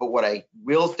opens. But what I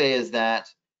will say is that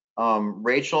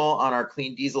Rachel on our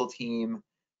Clean Diesel team,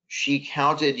 she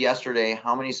counted yesterday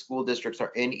how many school districts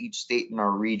are in each state in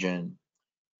our region.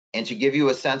 And to give you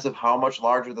a sense of how much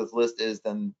larger this list is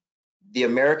than the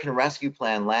American Rescue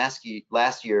Plan last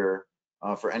year,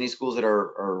 for any schools that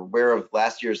are aware of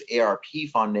last year's ARP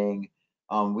funding,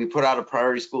 we put out a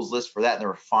priority schools list for that, and there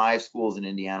were 5 schools in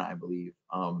Indiana, I believe,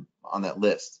 on that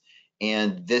list.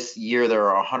 And this year there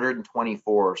are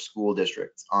 124 school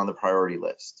districts on the priority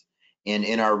list. And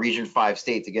in our Region 5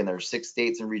 states, again, there are 6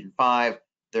 states in Region 5,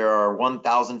 there are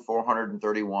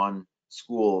 1,431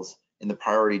 schools in the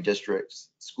priority districts,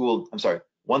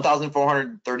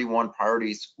 1,431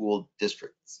 priority school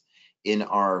districts in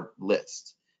our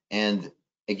list. And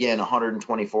again,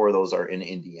 124 of those are in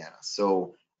Indiana.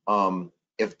 So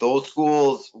if those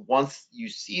schools, once you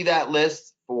see that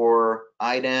list for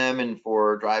IDEM and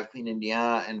for Drive Clean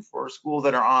Indiana and for schools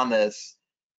that are on this,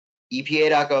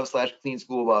 epa.gov/clean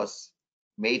school bus,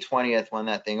 May 20th, when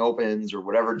that thing opens or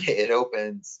whatever day it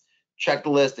opens, check the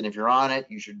list. And if you're on it,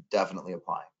 you should definitely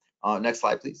apply. Next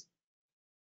slide, please.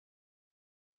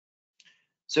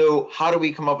 So how do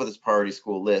we come up with this priority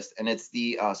school list? And it's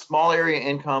the small area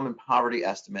income and poverty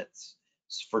estimates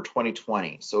for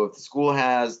 2020. So if the school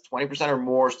has 20% or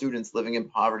more students living in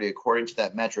poverty according to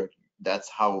that metric, that's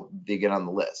how they get on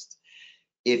the list.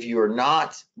 If you're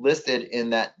not listed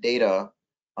in that data,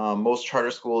 most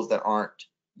charter schools that aren't,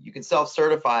 you can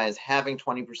self-certify as having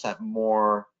 20%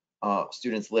 more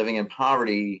students living in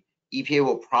poverty. EPA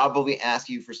will probably ask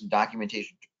you for some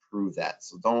documentation to prove that.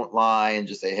 So don't lie and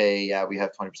just say, hey, yeah, we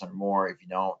have 20% or more. If you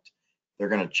don't, they're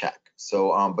going to check.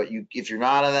 So, but if you're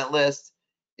not on that list,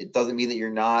 it doesn't mean that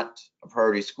you're not a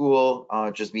priority school.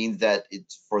 It just means that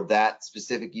it's for that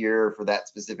specific year, for that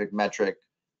specific metric,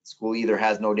 school either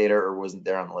has no data or wasn't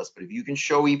there on the list. But if you can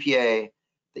show EPA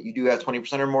that you do have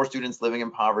 20% or more students living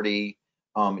in poverty,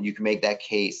 you can make that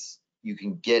case, you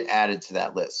can get added to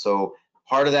that list. So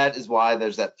part of that is why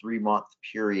there's that 3-month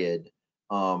period.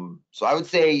 So I would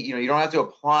say, you don't have to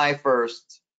apply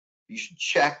first. You should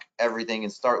check everything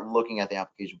and start looking at the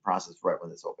application process right when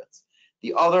this opens.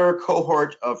 The other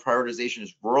cohort of prioritization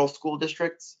is rural school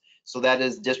districts. So that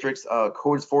is districts,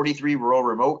 codes 43 rural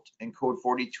remote and code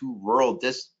 42 rural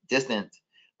distant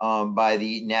by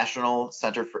the National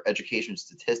Center for Education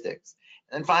Statistics.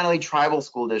 And then finally, tribal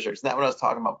school districts. And that what I was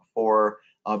talking about before,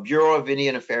 Bureau of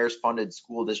Indian Affairs funded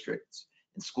school districts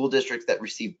and school districts that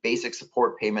receive basic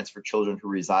support payments for children who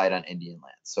reside on Indian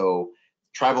land. So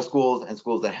tribal schools and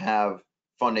schools that have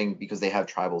funding because they have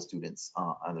tribal students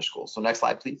on their schools. So next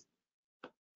slide, please.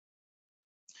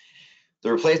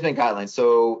 The replacement guidelines.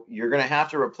 So you're going to have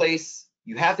to replace,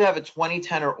 you have to have a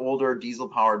 2010 or older diesel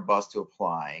powered bus to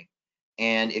apply.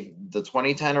 And if the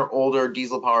 2010 or older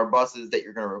diesel powered buses that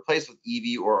you're going to replace with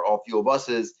EV or all fuel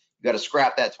buses, you got to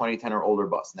scrap that 2010 or older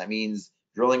bus. And that means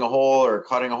drilling a hole or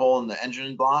cutting a hole in the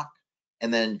engine block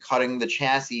and then cutting the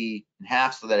chassis in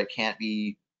half so that it can't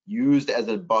be used as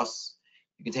a bus.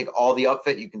 You can take all the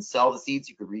upfit, you can sell the seats,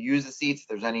 you could reuse the seats. If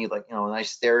there's any a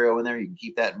nice stereo in there, you can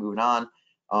keep that and move on.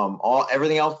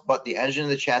 Everything else but the engine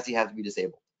and the chassis have to be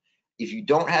disabled. If you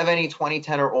don't have any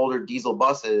 2010 or older diesel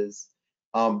buses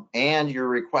and you're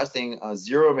requesting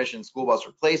zero emission school bus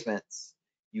replacements,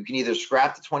 You can either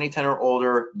scrap the 2010 or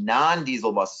older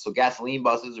non-diesel buses, so gasoline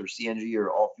buses or CNG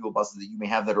or all fuel buses that you may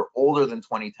have that are older than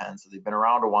 2010, so they've been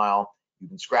around a while, you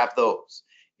can scrap those.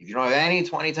 If you don't have any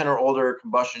 2010 or older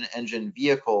combustion engine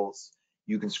vehicles,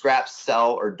 you can scrap,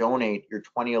 sell, or donate your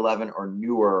 2011 or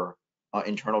newer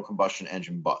internal combustion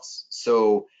engine bus.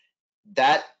 So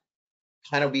that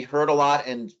kind of, we heard a lot,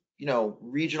 and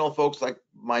regional folks like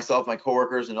myself, my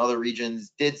coworkers in other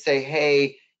regions did say,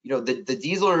 hey, the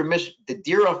diesel or emission, the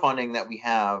DERA funding that we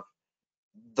have,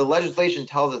 the legislation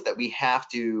tells us that we have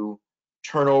to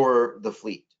turn over the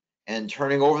fleet. And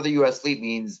turning over the US fleet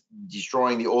means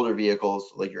destroying the older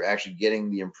vehicles, like you're actually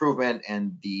getting the improvement,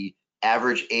 and the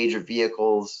average age of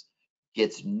vehicles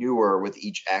gets newer with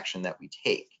each action that we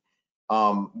take.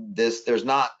 There's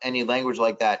not any language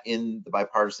like that in the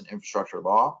bipartisan infrastructure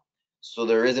law. So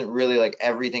there isn't really like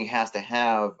everything has to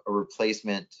have a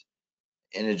replacement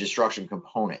and a destruction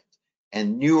component.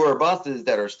 And newer buses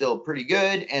that are still pretty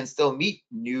good and still meet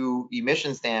new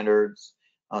emission standards,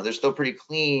 they're still pretty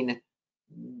clean.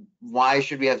 Why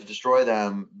should we have to destroy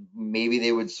them? Maybe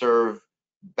they would serve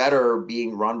better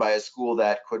being run by a school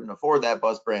that couldn't afford that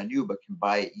bus brand new, but can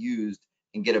buy it used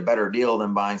and get a better deal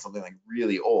than buying something like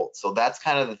really old. So that's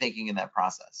kind of the thinking in that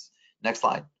process. Next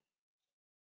slide.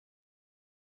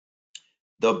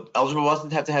 The eligible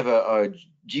buses have to have a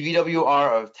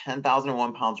GVWR of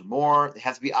 10,001 pounds or more. They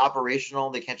have to be operational.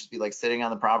 They can't just be like sitting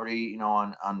on the property,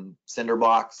 on cinder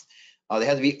blocks. They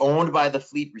have to be owned by the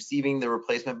fleet receiving the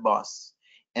replacement bus.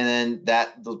 And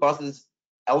then those buses,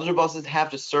 eligible buses, have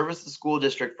to service the school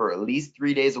district for at least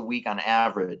 3 days a week on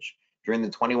average during the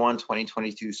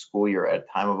 21-2022 school year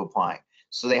at time of applying.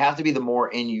 So they have to be the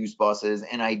more in-use buses,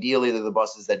 and ideally they're the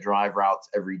buses that drive routes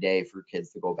every day for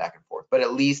kids to go back and forth, but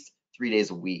at least 3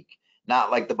 days a week, not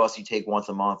like the bus you take once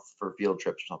a month for field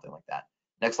trips or something like that.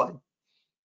 Next slide.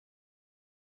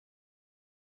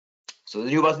 So the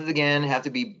new buses, again, have to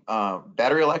be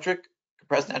battery electric,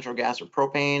 compressed natural gas or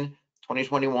propane,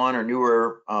 2021 or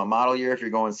newer model year if you're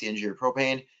going CNG or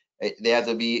propane. They have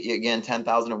to be, again,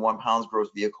 10,001 pounds gross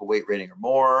vehicle weight rating or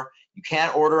more. You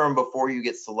can't order them before you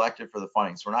get selected for the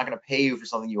funding. So we're not going to pay you for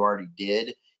something you already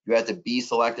did. You have to be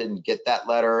selected and get that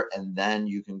letter, and then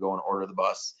you can go and order the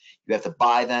bus. You have to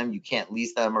buy them. You can't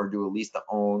lease them or do a lease to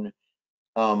own.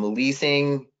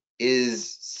 Leasing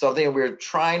is something that we're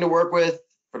trying to work with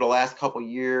for the last couple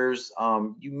years.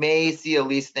 You may see a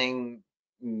lease thing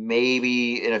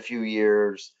maybe in a few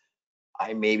years.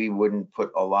 I maybe wouldn't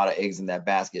put a lot of eggs in that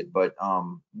basket, but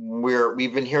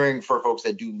we've been hearing for folks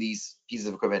that do lease pieces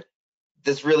of equipment.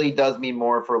 This really does mean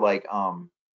more for like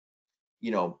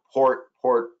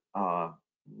port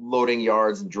loading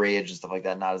yards and drayage and stuff like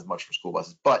that, not as much for school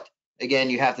buses. But again,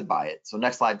 you have to buy it. So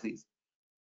next slide, please.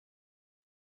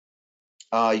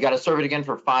 You got to serve it again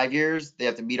for 5 years. They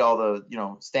have to meet all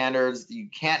the standards. You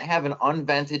can't have an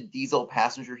unvented diesel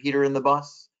passenger heater in the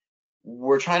bus.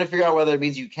 We're trying to figure out whether it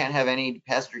means you can't have any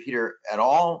passenger heater at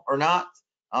all or not.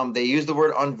 They use the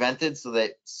word unvented, so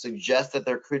that suggests that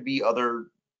there could be other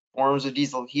forms of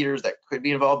diesel heaters that could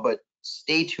be involved, but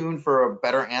stay tuned for a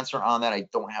better answer on that. I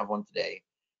don't have one today.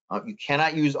 You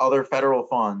cannot use other federal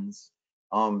funds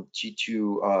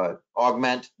to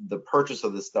augment the purchase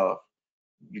of this stuff.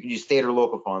 You can use state or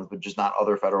local funds, but just not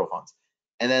other federal funds.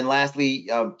 And then lastly,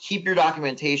 keep your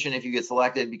documentation if you get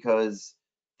selected, because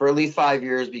for at least 5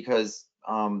 years, because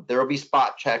there will be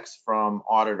spot checks from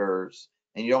auditors,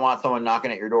 and you don't want someone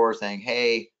knocking at your door saying,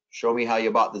 hey, show me how you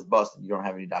bought this bus, and you don't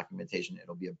have any documentation.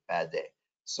 It'll be a bad day.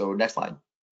 So next slide.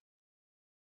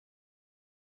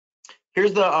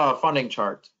 Here's the funding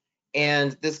chart.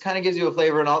 And this kind of gives you a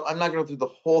flavor, and I'm not going through the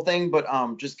whole thing, but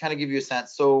just kind of give you a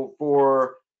sense. So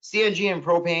for CNG and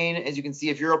propane, as you can see,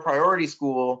 if you're a priority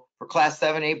school, for class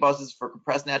 7, 8 buses for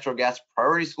compressed natural gas,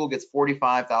 priority school gets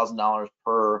 $45,000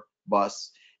 per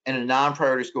bus, and a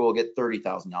non-priority school will get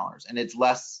 $30,000. And it's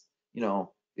less,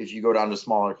 if you go down to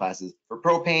smaller classes. For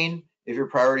propane, if you're a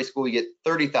priority school, you get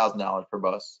 $30,000 per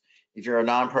bus. If you're a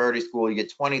non-priority school, you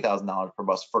get $20,000 per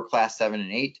bus for class 7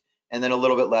 and 8, and then a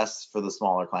little bit less for the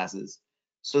smaller classes.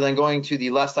 So then going to the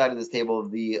left side of this table,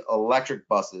 the electric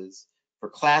buses. For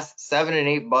class 7 and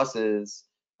 8 buses,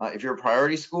 if you're a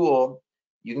priority school,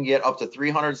 you can get up to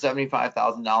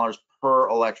 $375,000 per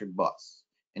electric bus.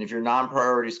 And if you're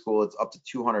non-priority school, it's up to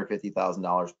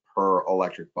 $250,000 per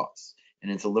electric bus.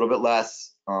 And it's a little bit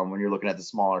less when you're looking at the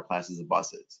smaller classes of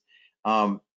buses.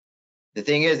 The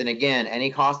thing is, and again,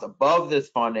 any cost above this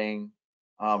funding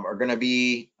are going to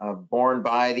be borne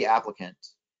by the applicant.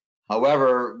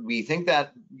 However, we think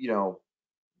that,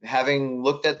 having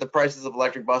looked at the prices of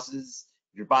electric buses,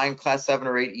 if you're buying class 7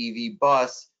 or 8 EV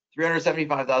bus,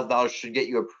 $375,000 should get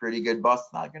you a pretty good bus.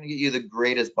 It's not going to get you the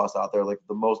greatest bus out there, like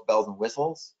the most bells and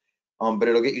whistles, but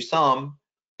it'll get you some,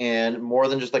 and more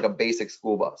than just like a basic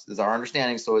school bus is our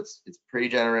understanding. So it's pretty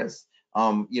generous.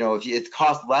 You know, if it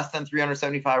costs less than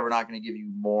 $375,000, we're not going to give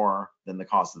you more than the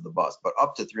cost of the bus, but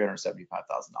up to $375,000.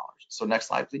 So next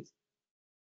slide, please.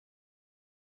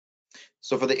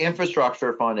 So for the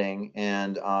infrastructure funding,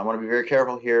 and I want to be very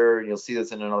careful here, and you'll see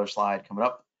this in another slide coming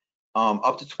up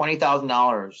to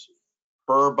 $20,000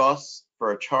 per bus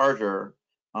for a charger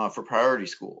for priority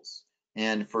schools.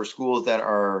 And for schools that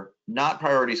are not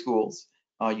priority schools,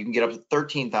 you can get up to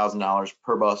 $13,000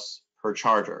 per bus per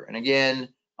charger. And again,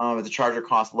 if the charger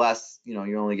costs less, you know,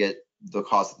 you only get the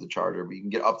cost of the charger, but you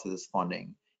can get up to this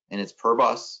funding, and it's per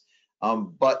bus.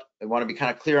 But I want to be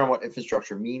kind of clear on what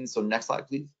infrastructure means. So next slide,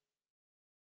 please.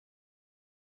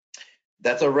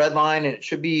 That's a red line, and it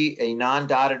should be a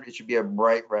non-dotted, it should be a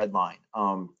bright red line.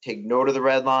 Take note of the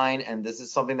red line, and this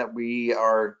is something that we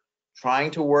are trying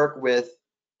to work with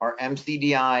our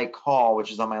MCDI call,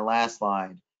 which is on my last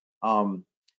slide.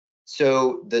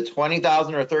 So the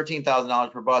 $20,000 or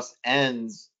 $13,000 per bus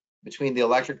ends between the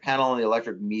electric panel and the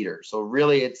electric meter. So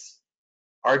really it's,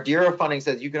 our DERA funding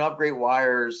says you can upgrade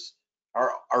wires.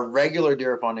 Our regular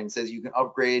DERA funding says you can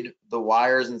upgrade the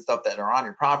wires and stuff that are on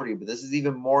your property, but this is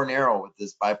even more narrow with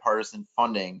this bipartisan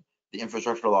funding, the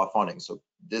infrastructure law funding. So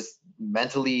this,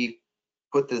 mentally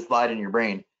put this slide in your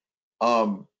brain.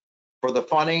 For the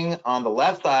funding on the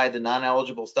left side, the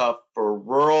non-eligible stuff for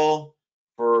rural,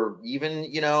 for even,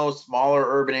 you know, smaller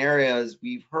urban areas,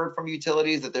 we've heard from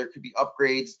utilities that there could be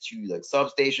upgrades to like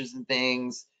substations and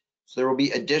things. So there will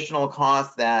be additional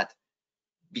costs that,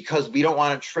 because we don't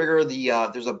want to trigger the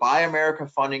there's a Buy America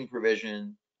funding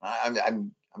provision. I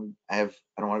don't want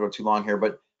to go too long here,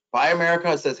 but Buy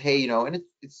America says, hey, you know, and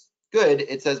it's good.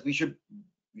 It says we should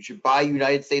buy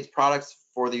United States products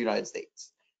for the United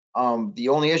States. The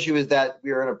only issue is that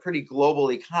we are in a pretty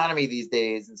global economy these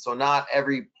days, and so not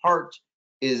every part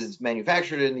is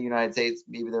manufactured in the United States.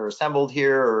 Maybe they're assembled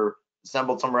here or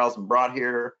assembled somewhere else and brought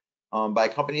here by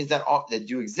companies that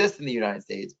do exist in the United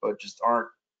States, but just aren't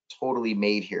totally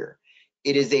made here.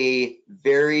 It is a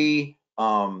very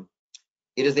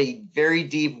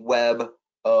deep web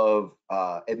of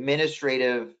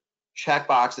administrative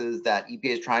checkboxes that EPA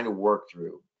is trying to work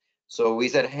through. So we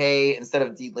said, hey, instead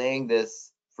of delaying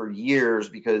this for years,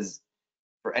 because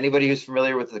for anybody who's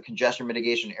familiar with the congestion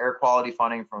mitigation air quality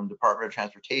funding from Department of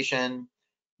Transportation,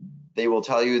 they will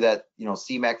tell you that, you know,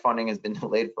 CMAQ funding has been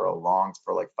delayed for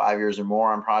like 5 years or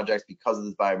more on projects because of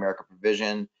this Buy America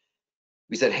provision.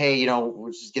 We said, hey, you know,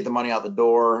 we'll just get the money out the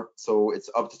door. So it's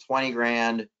up to 20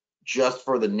 grand just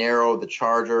for the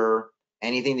charger,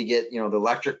 anything to get, you know, the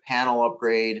electric panel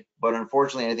upgrade. But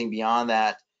unfortunately, anything beyond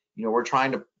that, you know, we're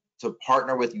trying to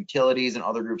partner with utilities and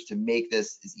other groups to make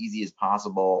this as easy as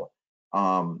possible,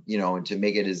 you know, and to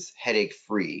make it as headache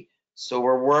free. So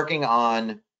we're working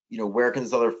on, you know, where can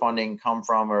this other funding come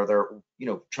from, or they're, you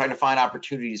know, trying to find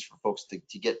opportunities for folks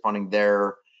to get funding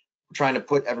there. We're trying to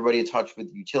put everybody in touch with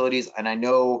utilities, and I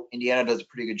know Indiana does a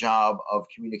pretty good job of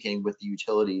communicating with the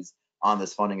utilities on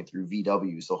this funding through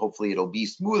VW. So hopefully it'll be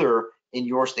smoother in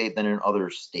your state than in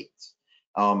other states.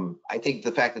 I think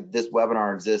the fact that this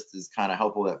webinar exists is kind of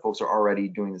helpful, that folks are already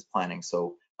doing this planning.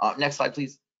 So next slide,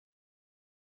 please.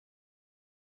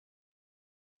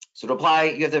 So to apply,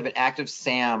 you have to have an active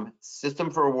SAM, System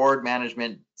for Award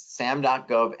Management,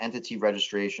 SAM.gov entity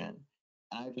registration.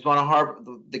 And I just want to harp,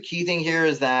 the key thing here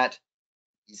is that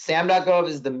SAM.gov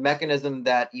is the mechanism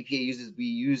that EPA uses. We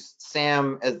use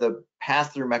SAM as the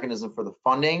pass-through mechanism for the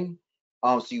funding.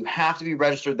 So you have to be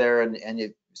registered there, and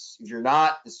if you're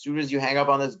not, as soon as you hang up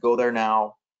on this, go there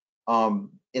now.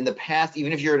 In the past,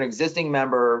 even if you're an existing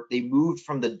member, they moved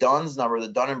from the DUNS number, the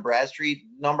Dun and Bradstreet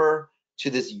number, to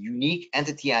this unique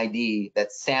entity ID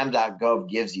that SAM.gov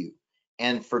gives you.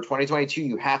 And for 2022,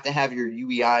 you have to have your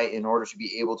UEI in order to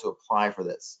be able to apply for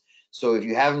this. So if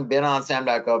you haven't been on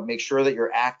SAM.gov, make sure that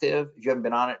you're active. If you haven't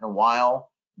been on it in a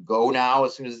while, go now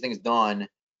as soon as this thing's done,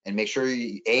 and make sure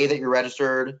A, that you're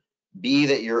registered, B,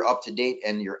 that you're up to date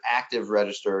and you're active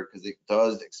registered, because it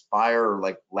does expire or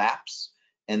like lapse.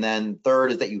 And then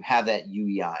third is that you have that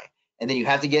UEI. And then you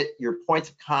have to get your points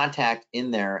of contact in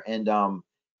there. And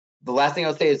the last thing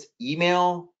I'll say is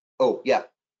email. Oh yeah,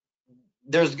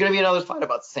 there's going to be another slide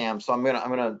about SAM, so I'm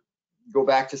gonna go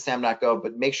back to SAM.gov,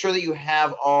 but make sure that you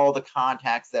have all the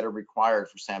contacts that are required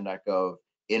for SAM.gov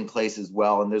in place as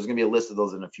well. And there's going to be a list of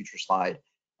those in a future slide.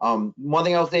 One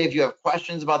thing I'll say, if you have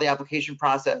questions about the application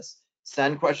process,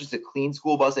 send questions to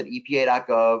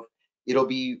cleanschoolbus@epa.gov. It'll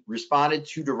be responded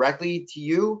to directly to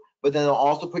you, but then they'll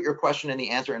also put your question and the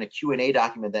answer in a Q&A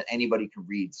document that anybody can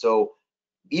read. So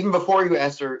even before you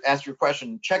ask your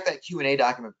question, check that Q&A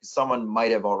document because someone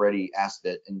might have already asked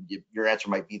it and your answer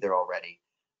might be there already.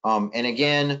 And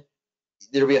again,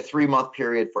 there'll be a 3-month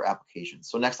period for applications.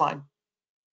 So next slide.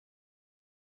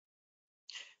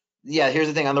 Yeah, here's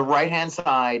the thing. On the right-hand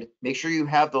side, make sure you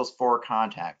have those 4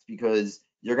 contacts because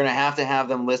you're going to have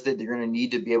them listed. You're going to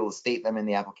need to be able to state them in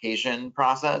the application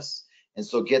process. And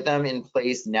so get them in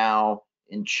place now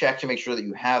and check to make sure that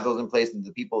you have those in place and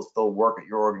the people still work at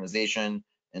your organization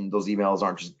and those emails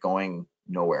aren't just going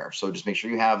nowhere. So just make sure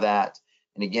you have that.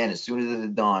 And again, as soon as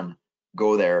it's done,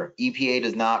 go there. EPA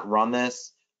does not run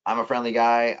this. I'm a friendly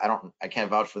guy. I can't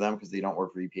vouch for them because they don't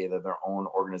work for EPA. They're their own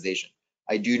organization.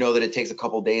 I do know that it takes a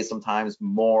couple days, sometimes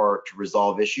more, to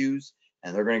resolve issues,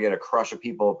 and they're going to get a crush of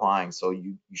people applying. So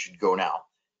you should go now.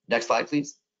 Next slide,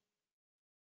 please.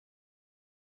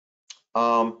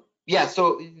 Yeah,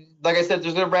 so like I said,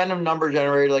 there's a random number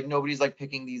generator. Like nobody's like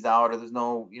picking these out, or there's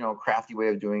no crafty way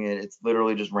of doing it. It's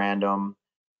literally just random.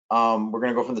 We're going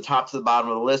to go from the top to the bottom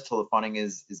of the list till the funding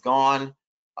is gone.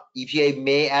 EPA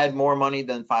may add more money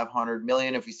than 500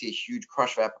 million if we see a huge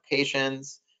crush of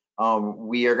applications.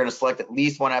 We are going to select at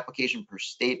least 1 application per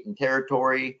state and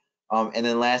territory. And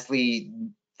then lastly,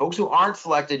 folks who aren't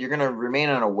selected, you're going to remain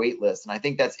on a wait list. And I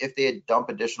think that's if they dump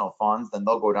additional funds, then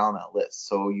they'll go down that list.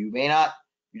 So you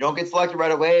don't get selected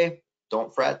right away,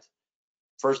 don't fret.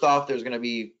 First off, there's going to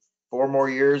be 4 more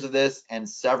years of this and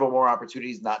several more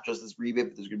opportunities, not just this rebate,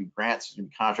 but there's going to be grants, there's going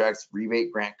to be contracts,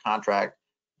 rebate, grant, contract.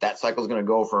 That cycle is going to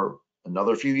go for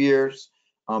another few years,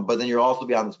 but then you'll also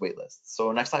be on this wait list.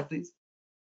 So next slide, please.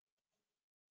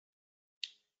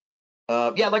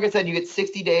 Yeah, like I said, you get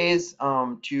 60 days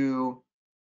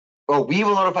we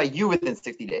will notify you within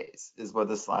 60 days is what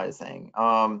this slide is saying.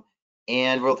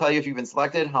 And we'll tell you if you've been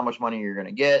selected, how much money you're going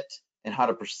to get, and how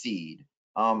to proceed.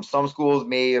 Some schools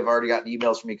may have already gotten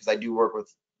emails from me because I do work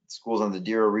with schools on the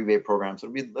DERA rebate program.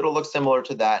 So it'll look similar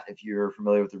to that if you're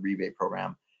familiar with the rebate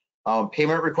program.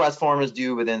 Payment request form is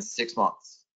due within 6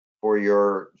 months for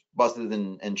your buses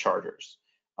and chargers.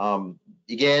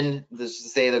 Again, this is to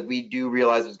say that we do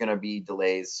realize there's going to be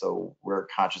delays, so we're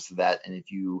conscious of that. And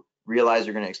if you realize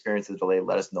you're going to experience a delay,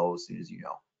 let us know as soon as you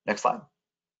know. Next slide.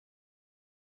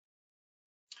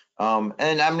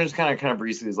 And I'm just kind of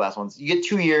breeze through these last ones. You get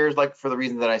 2 years, like for the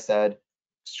reasons that I said: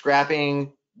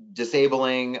 scrapping,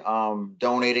 disabling,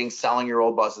 donating, selling your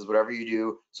old buses, whatever you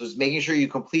do. So just making sure you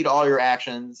complete all your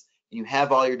actions, you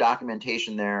have all your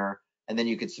documentation there, and then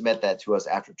you can submit that to us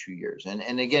after 2 years.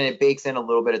 And again, it bakes in a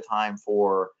little bit of time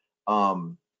for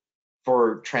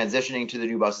transitioning to the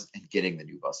new buses and getting the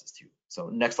new buses too. So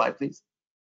next slide, please.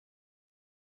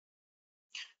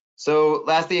 So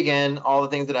lastly, again, all the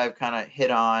things that I've kind of hit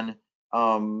on,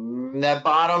 that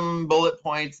bottom bullet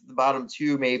points, the bottom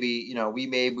 2, maybe, we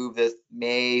may move this.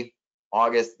 May,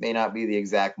 August may not be the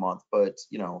exact month, but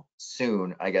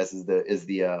soon, I guess, is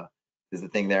the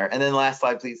thing there. And then last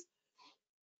slide, please.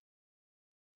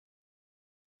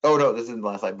 Oh no, this isn't the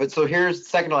last slide. But so here's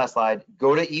second to last slide.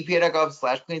 Go to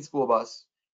epa.gov/cleanschoolbus,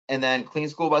 and then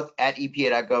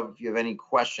cleanschoolbus@epa.gov if you have any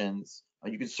questions.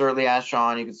 You can certainly ask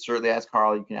Shawn, you can certainly ask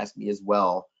Carl, you can ask me as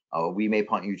well. We may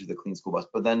punt you to the Clean School Bus,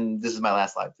 but then this is my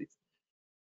last slide, please.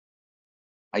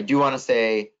 I do want to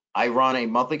say I run a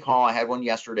monthly call. I had one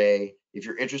yesterday. If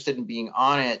you're interested in being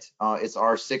on it, it's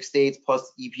our 6 states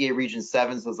plus EPA Region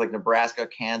 7, so it's like Nebraska,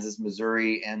 Kansas,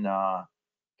 Missouri, and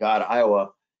Iowa.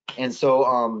 And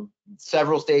so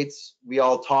several states, we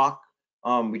all talk.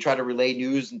 We try to relay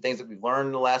news and things that we've learned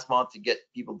in the last month to get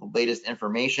people the latest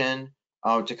information.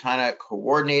 To kind of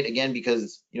coordinate, again,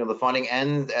 because the funding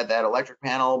ends at that electric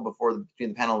panel between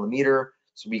the panel and the meter.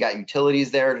 So we got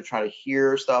utilities there to try to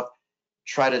hear stuff,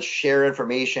 try to share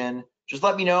information. Just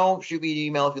let me know, shoot me an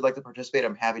email if you'd like to participate.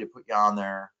 I'm happy to put you on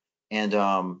there. And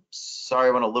sorry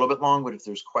I went a little bit long, but if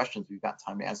there's questions, we've got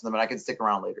time to answer them, and I can stick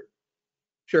around later.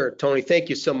 Sure, Tony. Thank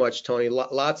you so much, Tony.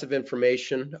 Lots of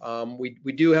information.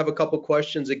 We do have a couple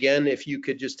questions. Again, if you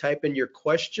could just type in your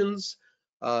questions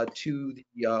to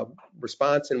the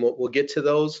response, and we'll get to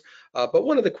those. But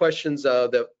one of the questions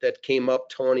that came up,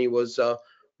 Tony, was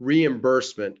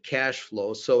reimbursement, cash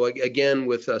flow. So again,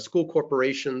 with school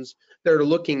corporations, they're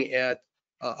looking at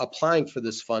applying for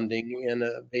this funding, and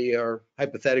they are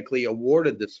hypothetically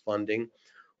awarded this funding.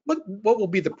 What will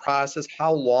be the process?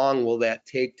 How long will that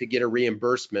take to get a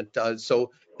reimbursement?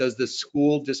 So does the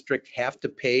school district have to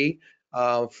pay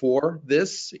for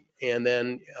this? And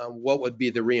then what would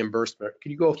be the reimbursement?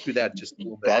 Can you go through that just a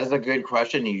little bit? That is a good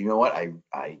question. You know what?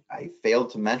 I failed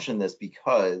to mention this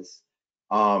because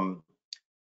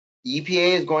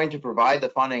EPA is going to provide the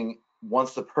funding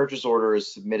once the purchase order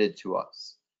is submitted to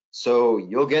us. So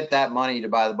you'll get that money to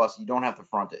buy the bus. You don't have to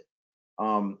front it.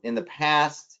 In the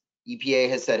past, EPA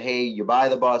has said, hey, you buy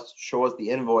the bus, show us the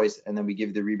invoice, and then we give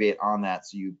you the rebate on that.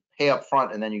 So you pay up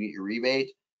front and then you get your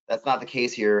rebate. That's not the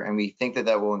case here. And we think that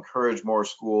that will encourage more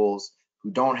schools who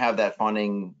don't have that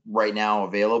funding right now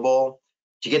available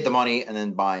to get the money and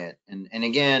then buy it. And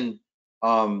again,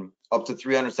 up to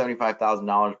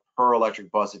 $375,000 per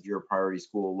electric bus if you're a priority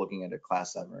school looking at a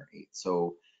class 7 or 8.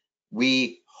 So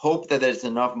we hope that there's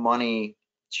enough money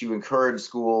to encourage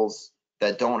schools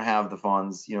that don't have the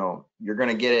funds. You know, you're going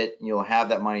to get it, and you'll have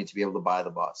that money to be able to buy the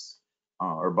bus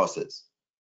or buses.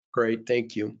 Great,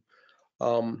 thank you.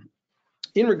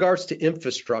 In regards to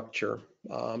infrastructure,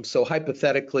 so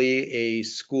hypothetically, a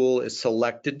school is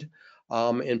selected,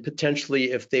 and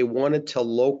potentially, if they wanted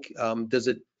to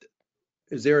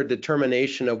is there a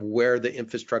determination of where the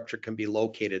infrastructure can be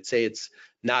located? Say it's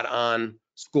not on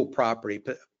school property,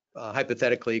 but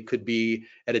hypothetically, it could be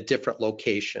at a different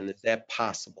location. Is that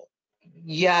possible?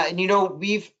 Yeah, and you know,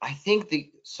 I think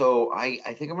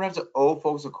I'm gonna have to owe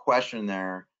folks a question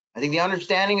there. I think the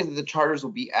understanding is that the chargers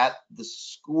will be at the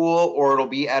school, or it'll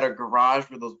be at a garage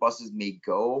where those buses may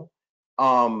go.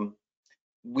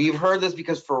 We've heard this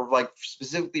because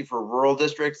specifically for rural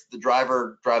districts, the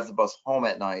driver drives the bus home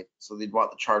at night, so they'd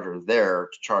want the charger there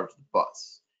to charge the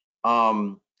bus.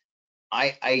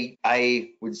 I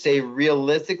would say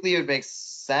realistically, it would make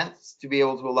sense to be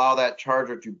able to allow that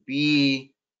charger to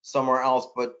be somewhere else.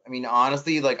 But I mean,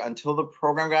 honestly, like until the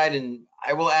program guide, and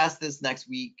I will ask this next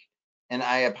week, and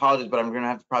I apologize, but I'm going to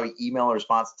have to probably email a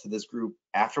response to this group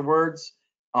afterwards.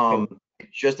 I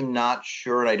just am not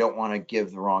sure, and I don't want to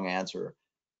give the wrong answer.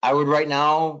 I would right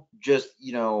now just,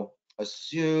 you know,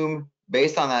 assume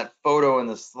based on that photo in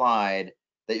the slide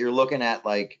that you're looking at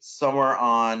like somewhere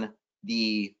on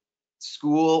the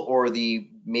school or the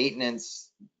maintenance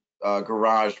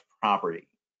garage property.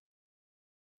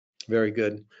 Very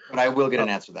good. But I will get an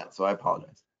answer to that, so I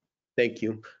apologize. Thank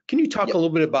you. Can you talk a little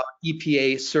bit about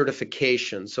EPA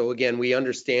certification? So again, we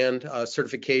understand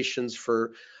certifications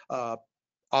for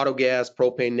auto gas,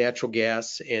 propane, natural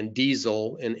gas, and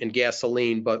diesel and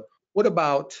gasoline, but what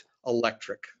about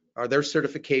electric? Are there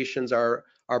certifications?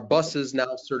 Are buses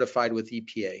now certified with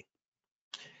EPA?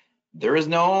 There is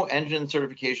no engine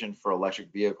certification for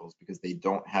electric vehicles because they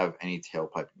don't have any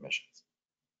tailpipe emissions.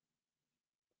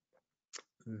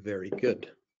 Very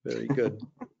good. Very good.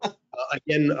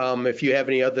 Again, if you have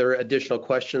any other additional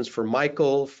questions for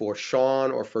Michael, for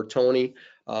Shawn, or for Tony,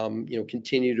 you know,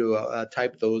 continue to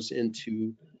type those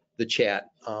into the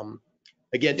chat.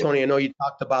 Again, Tony, I know you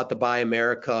talked about the Buy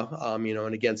America, you know,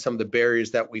 and again, some of the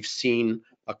barriers that we've seen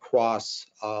across.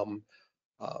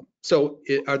 So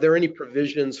are there any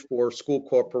provisions for school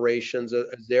corporations?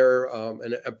 Is there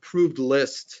an approved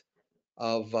list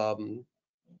of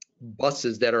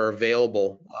buses that are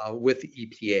available with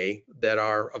EPA that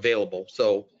are available?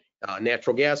 So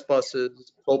natural gas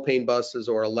buses, propane buses,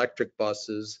 or electric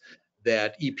buses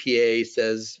that EPA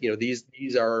says, you know,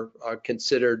 these are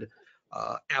considered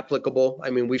applicable. I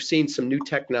mean, we've seen some new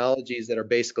technologies that are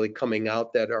basically coming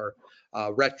out that are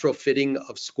retrofitting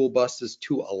of school buses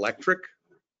to electric.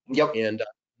 Yep. And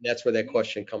that's where that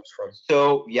question comes from.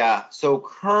 So yeah, so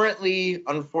currently,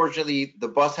 unfortunately, the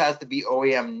bus has to be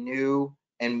OEM new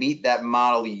and meet that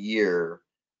model year.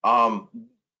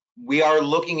 We are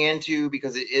looking into,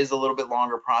 because it is a little bit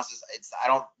longer process.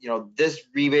 You know, this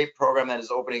rebate program that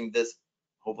is opening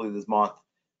hopefully this month,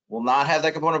 will not have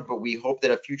that component, but we hope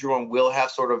that a future one will have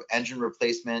sort of engine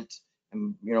replacement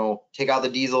and, you know, take out the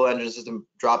diesel engine system,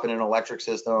 drop in an electric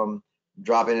system,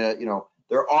 drop in a, you know,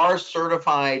 there are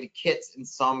certified kits in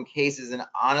some cases. And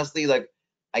honestly, like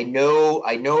I know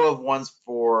of ones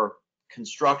for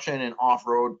construction and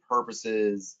off-road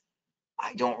purposes.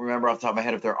 I don't remember off the top of my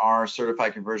head if there are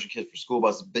certified conversion kits for school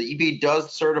buses, but EPA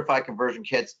does certify conversion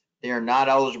kits. They are not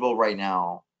eligible right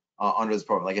now under this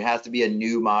program. Like it has to be a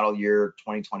new model year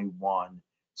 2021.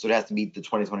 So it has to meet the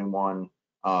 2021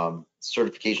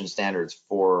 certification standards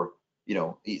for, you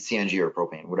know, CNG or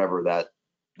propane, whatever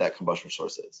that combustion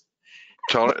source is.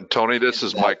 Tony, this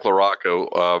is Mike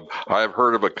LaRocco. I have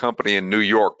heard of a company in New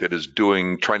York that is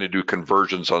trying to do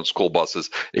conversions on school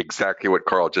buses, exactly what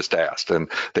Carl just asked.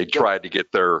 And they tried to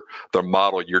get their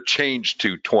model year changed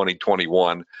to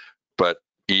 2021, but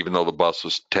even though the bus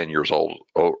was 10 years old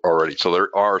already. So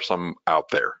there are some out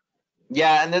there.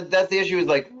 Yeah, and that's the issue is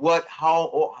like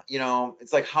you know,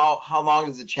 it's like how long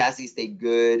does the chassis stay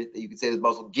good that you can say this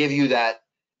bus will give you that?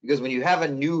 Because when you have a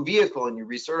new vehicle and you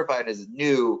recertify it as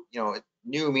new, you know,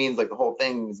 new means like the whole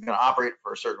thing is going to operate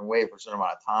for a certain way for a certain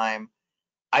amount of time.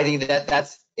 I think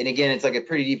that's, and again, it's like a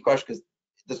pretty deep question because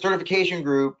the certification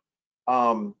group,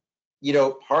 you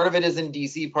know, part of it is in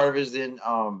DC, part of it is in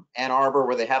Ann Arbor,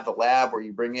 where they have the lab where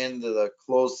you bring in the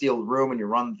closed sealed room and you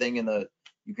run the thing in the,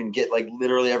 you can get like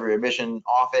literally every emission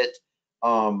off it.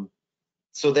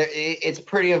 So there, it's a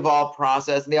pretty involved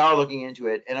process, and they are looking into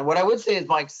it. And what I would say is,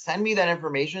 Mike, send me that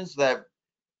information so that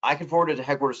I can forward it to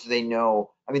headquarters so they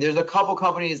know. I mean, there's a couple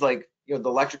companies like, you know, the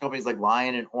electric companies like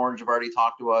Lion and Orange have already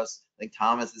talked to us. I think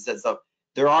Thomas has said stuff.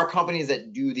 There are companies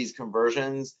that do these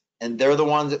conversions, and they're the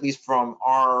ones, at least from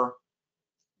our,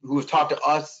 who've talked to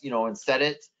us, you know, and said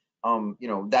it. You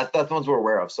know, that's the ones we're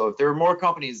aware of. So if there are more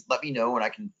companies, let me know and I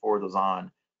can forward those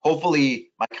on.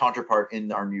 Hopefully, my counterpart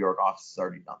in our New York office has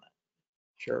already done that.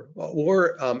 Sure. Well,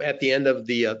 we're at the end of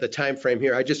the time frame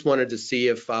here. I just wanted to see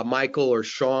if Michael or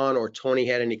Shawn or Tony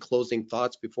had any closing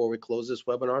thoughts before we close this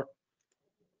webinar.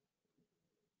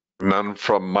 None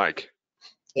from Mike.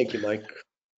 Thank you, Mike.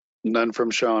 None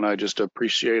from Shawn. I just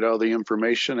appreciate all the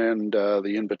information and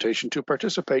the invitation to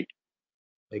participate.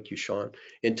 Thank you, Shawn.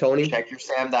 And Tony? Check your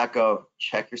SAM.gov,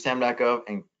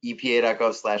 and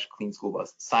EPA.gov/clean school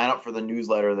bus. Sign up for the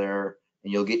newsletter there,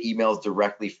 and you'll get emails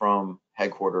directly from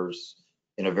headquarters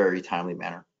in a very timely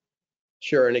manner.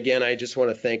 Sure. And again, I just want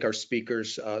to thank our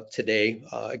speakers today.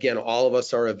 Again, all of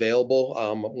us are available.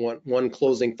 One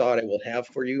closing thought I will have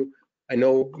for you. I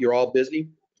know you're all busy.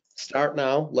 Start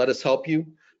now. Let us help you.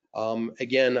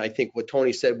 Again, I think what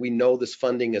Tony said, we know this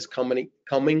funding is coming.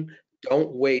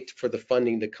 Don't wait for the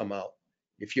funding to come out.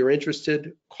 If you're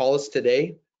interested, call us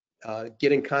today.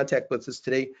 Get in contact with us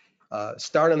today.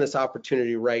 Start on this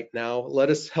opportunity right now. Let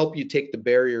us help you take the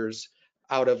barriers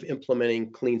out of implementing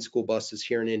clean school buses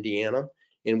here in Indiana.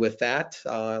 And with that,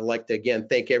 I'd like to again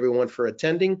thank everyone for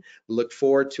attending. Look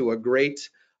forward to a great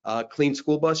clean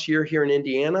school bus year here in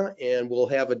Indiana, and we'll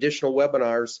have additional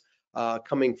webinars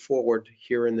coming forward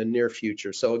here in the near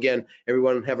future. So again,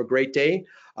 everyone have a great day.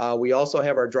 We also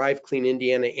have our Drive Clean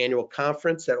Indiana annual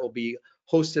conference that will be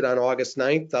hosted on August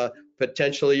 9th.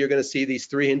 Potentially, you're going to see these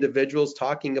three individuals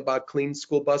talking about clean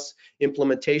school bus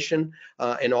implementation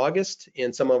in August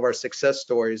and some of our success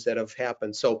stories that have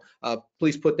happened. So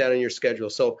please put that on your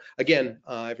schedule. So again,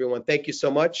 everyone, thank you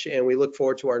so much, and we look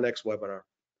forward to our next webinar.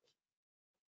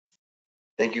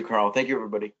 Thank you, Carl. Thank you,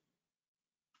 everybody.